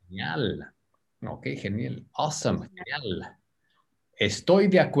 Genial. genial. Ok, genial, awesome, genial. Estoy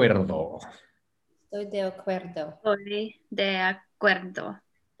de acuerdo. Estoy de acuerdo. Estoy de acuerdo.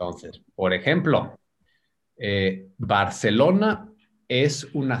 Entonces, por ejemplo, Barcelona es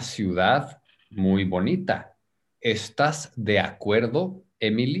una ciudad muy bonita. ¿Estás de acuerdo,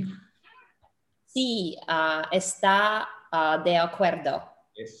 Emily? Sí, está de acuerdo.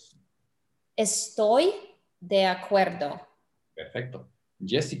 Es Estoy de acuerdo. perfecto.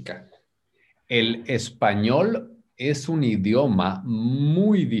 Jessica, el español es un idioma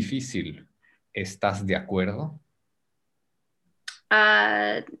muy difícil. ¿Estás de acuerdo?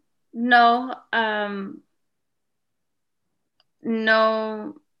 Ah, no,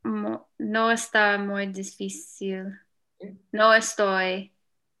 no está muy difícil. No estoy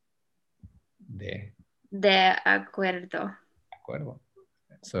De de acuerdo. acuerdo.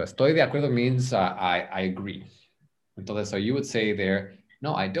 So, estoy de acuerdo means I agree. Entonces, so you would say there,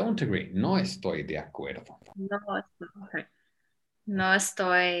 no, I don't agree. No estoy de acuerdo. No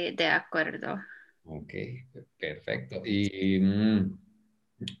estoy de acuerdo. Ok, perfecto. Y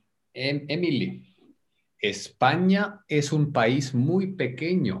Emily, España es un país muy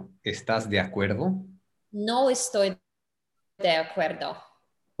pequeño. ¿Estás de acuerdo? No estoy de acuerdo.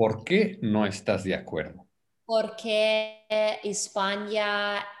 ¿Por qué no estás de acuerdo? Porque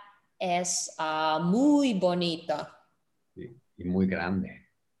España es muy bonita. Sí, y muy grande.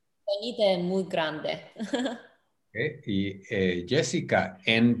 Bonita y muy grande. Ok, y Jessica,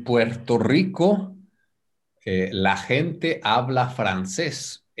 en Puerto Rico la gente habla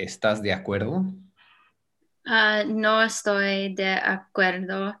francés. ¿Estás de acuerdo? No estoy de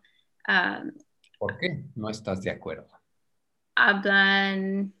acuerdo. Ah, ¿Por qué no estás de acuerdo?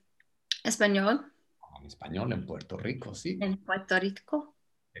 ¿Hablan español En español en Puerto Rico, sí. en Puerto Rico?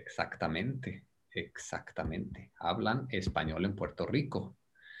 Exactamente, exactamente. Hablan español en Puerto Rico.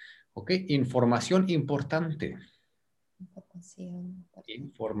 Ok, información importante.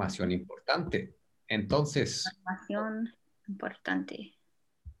 Información importante. Entonces, Información importante.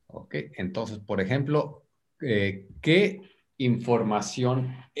 ok, entonces, por ejemplo, ¿qué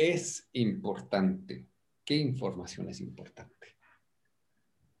información es importante? ¿Qué información es importante?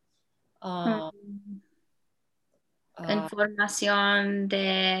 Ah, Mm, ah, Información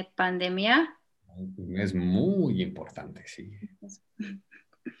de pandemia. Es muy importante, sí.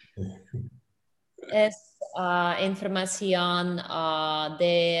 es información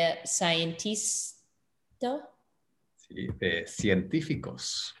de Sí, de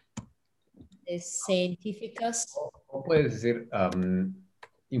científicos. científicos. O puedes decir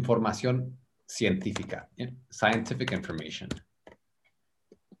información científica, scientific information.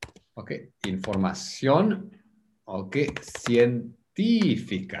 Ok, información, ok,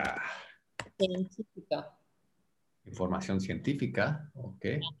 científica. Científica. Información científica, ok.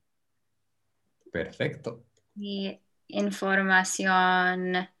 Perfecto. Y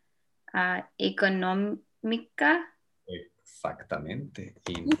información económica. Exactamente.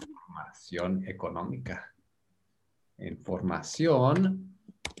 Información económica. Información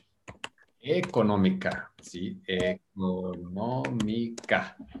económica. Sí,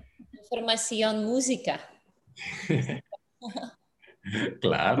 económica. Información música.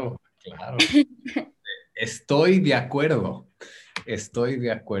 Claro, claro. Estoy de acuerdo. Estoy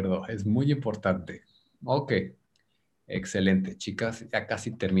de acuerdo. Es muy importante. Ok. Excelente, chicas. Ya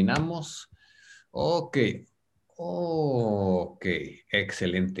casi terminamos. Ok. Ok.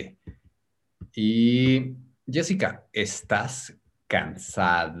 Excelente. Y Jessica, ¿estás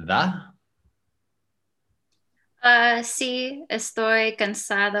cansada? Sí, estoy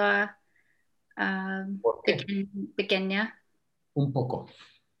cansada. ¿Por qué? Pequeña, Un poco,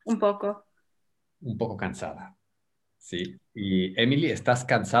 un poco. un poco cansada. Sí. Y Emily, ¿estás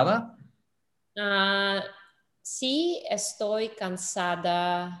cansada? Ah, sí, estoy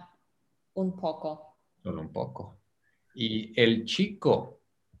cansada un poco. Solo un poco. ¿Y el chico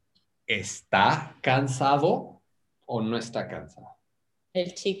está cansado o no está cansado?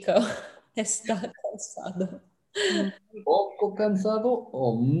 El chico está cansado. Mm. ¿Poco cansado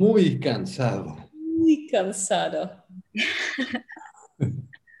o muy cansado? Muy cansado.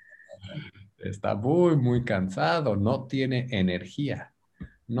 Está muy, muy cansado. No tiene energía.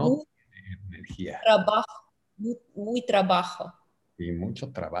 No Muy tiene energía. trabajo. Muy trabajo. Y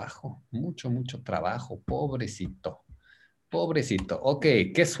mucho trabajo. Mucho, mucho trabajo. Pobrecito. Pobrecito. Ok,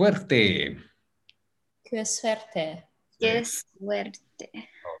 qué suerte. Qué suerte. Qué suerte.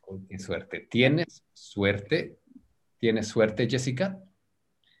 Ok, qué suerte. ¿Tienes suerte? ¿Tienes suerte, Jessica?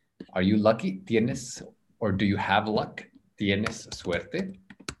 Are you lucky? ¿Tienes or do you have luck? ¿Tienes suerte?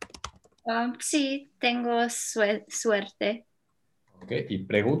 Sí, tengo suerte. Ok, y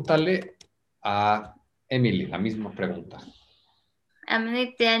pregúntale a Emily la misma pregunta.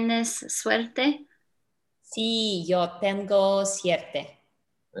 Emily, ¿tienes suerte? Sí, yo tengo suerte.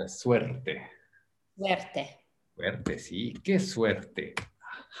 Suerte. Suerte. Suerte, sí. Qué suerte.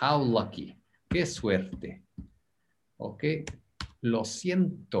 How lucky. Qué suerte. Ok. Lo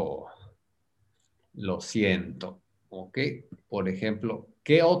siento. Lo siento. Ok. Por ejemplo,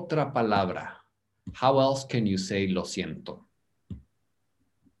 ¿qué otra palabra? How else can you say lo siento?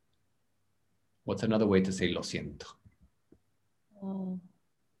 What's another way to say lo siento? Ah,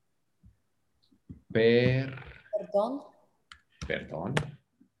 Per, perdón. perdón.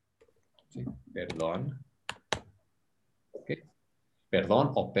 Sí, perdón. Ok.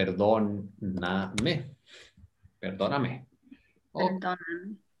 Perdón o perdóname. Perdóname. Ok,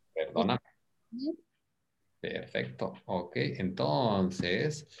 Perdóname. perdóname. Perfecto. Ok,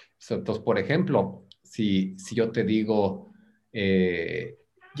 entonces, por ejemplo, si yo te digo,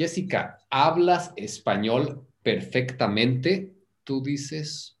 Jessica, ¿hablas español perfectamente? Tú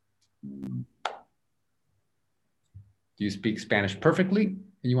dices, do you speak Spanish perfectly?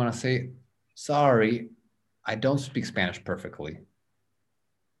 And you want to say, sorry, I don't speak Spanish perfectly.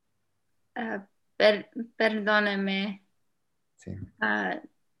 Ah, perdóname. Sí. Ah,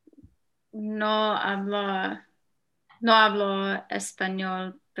 no hablo, no hablo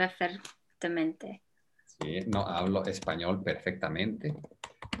español perfectamente. Sí, no hablo español perfectamente.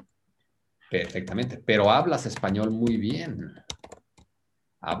 Perfectamente, pero hablas español muy bien.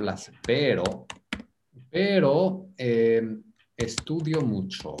 Hablas, pero estudio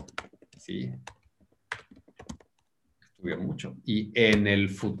mucho, ¿sí? Estudio mucho. Y en el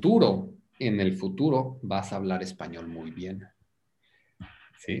futuro vas a hablar español muy bien,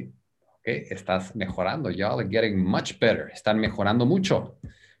 ¿sí? Ok, estás mejorando. Y'all are getting much better. Están mejorando mucho.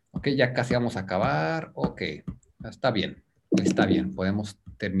 Ok, ya casi vamos a acabar. Ok, está bien. Está bien. Podemos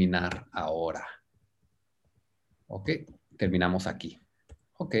terminar ahora. Ok, terminamos aquí.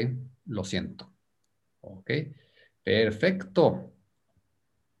 Ok, lo siento. Ok, perfecto.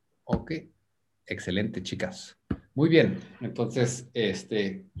 Ok, excelente, chicas. Muy bien, entonces,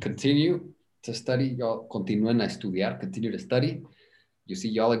 continue to study. Y'all continúen a estudiar, continue to study. You see,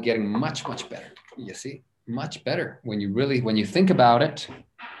 y'all are getting much, much better. You see, much better when you think about it.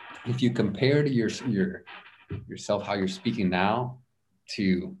 If you compare to yourself, how you're speaking now,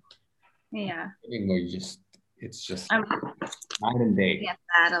 to Yeah, it's just I'm night and day. at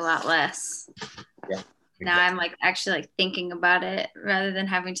that a lot less. Yeah. Now I'm like actually like thinking about it rather than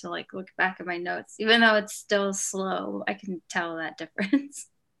having to like look back at my notes. Even though it's still slow, I can tell that difference.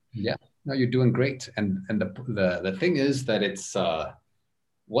 Yeah, no, you're doing great. And the thing is that it's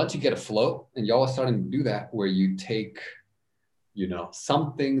once you get a flow, and y'all are starting to do that, where you take,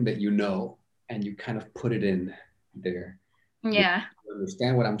 something that and you kind of put it in there. Yeah. You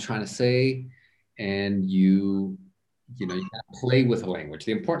understand what I'm trying to say, and you kind of play with the language.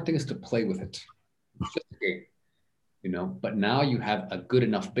 The important thing is to play with it. It's just a game, but now you have a good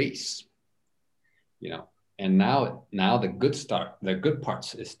enough base, and now the good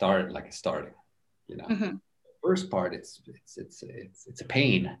parts is started like it's starting, Mhm. The first part, it's a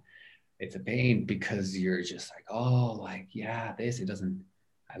pain. It's a pain because you're just like, oh, like, yeah,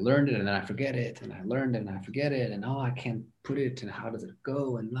 I learned it and then I forget it, and I learned it and I forget it, and I can't put it, and how does it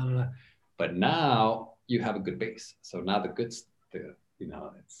go, and blah, blah, blah. But now you have a good base. So now it's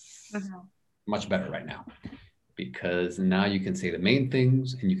much better right now, because now you can say the main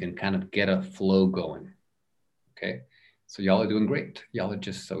things and you can kind of get a flow going. Okay. So y'all are doing great. Y'all are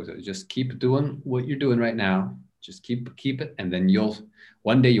just keep doing what you're doing right now. Just keep it. And then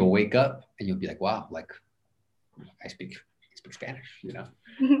one day you'll wake up and you'll be like, wow, like I speak Spanish,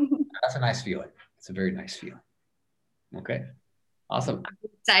 That's a nice feeling. It's a very nice feeling. Okay. Awesome. I'm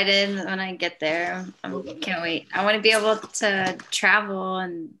excited when I get there. I can't wait. I want to be able to travel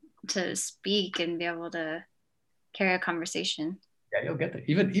and to speak and be able to carry a conversation. Yeah, you'll get there.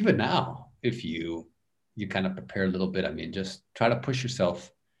 Even now, if you kind of prepare a little bit, I mean, just try to push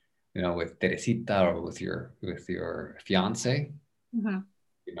yourself, with Teresita or with your fiance,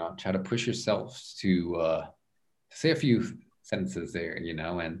 try to push yourself to say a few sentences there, and you'll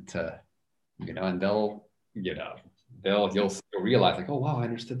realize like, oh wow, I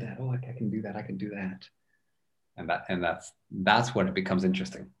understood that. Oh, I can do that. I can do that. And that's when it becomes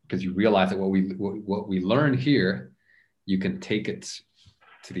interesting, because you realize that what we learn here, you can take it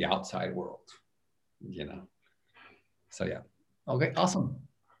to the outside world, So yeah. Okay, awesome.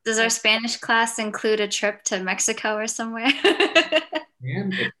 Does our Spanish class include a trip to Mexico or somewhere?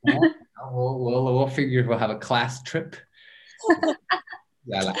 And we'll figure we'll have a class trip.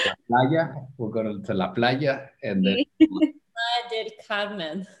 Yeah, la playa. We'll go to la playa and then Playa del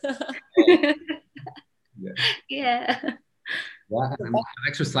Carmen. Yeah. And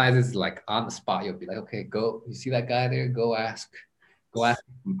exercises like on the spot. You'll be like, okay, go. You see that guy there? Go ask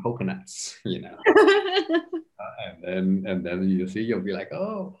some coconuts. And then you'll be like,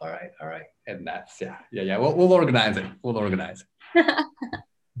 oh, all right, and that's yeah. We'll organize it.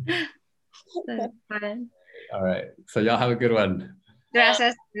 That's fun. All right. So y'all have a good one.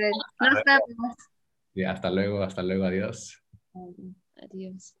 Gracias. Nos vemos. Yeah, hasta luego. Adiós.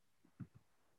 Adiós.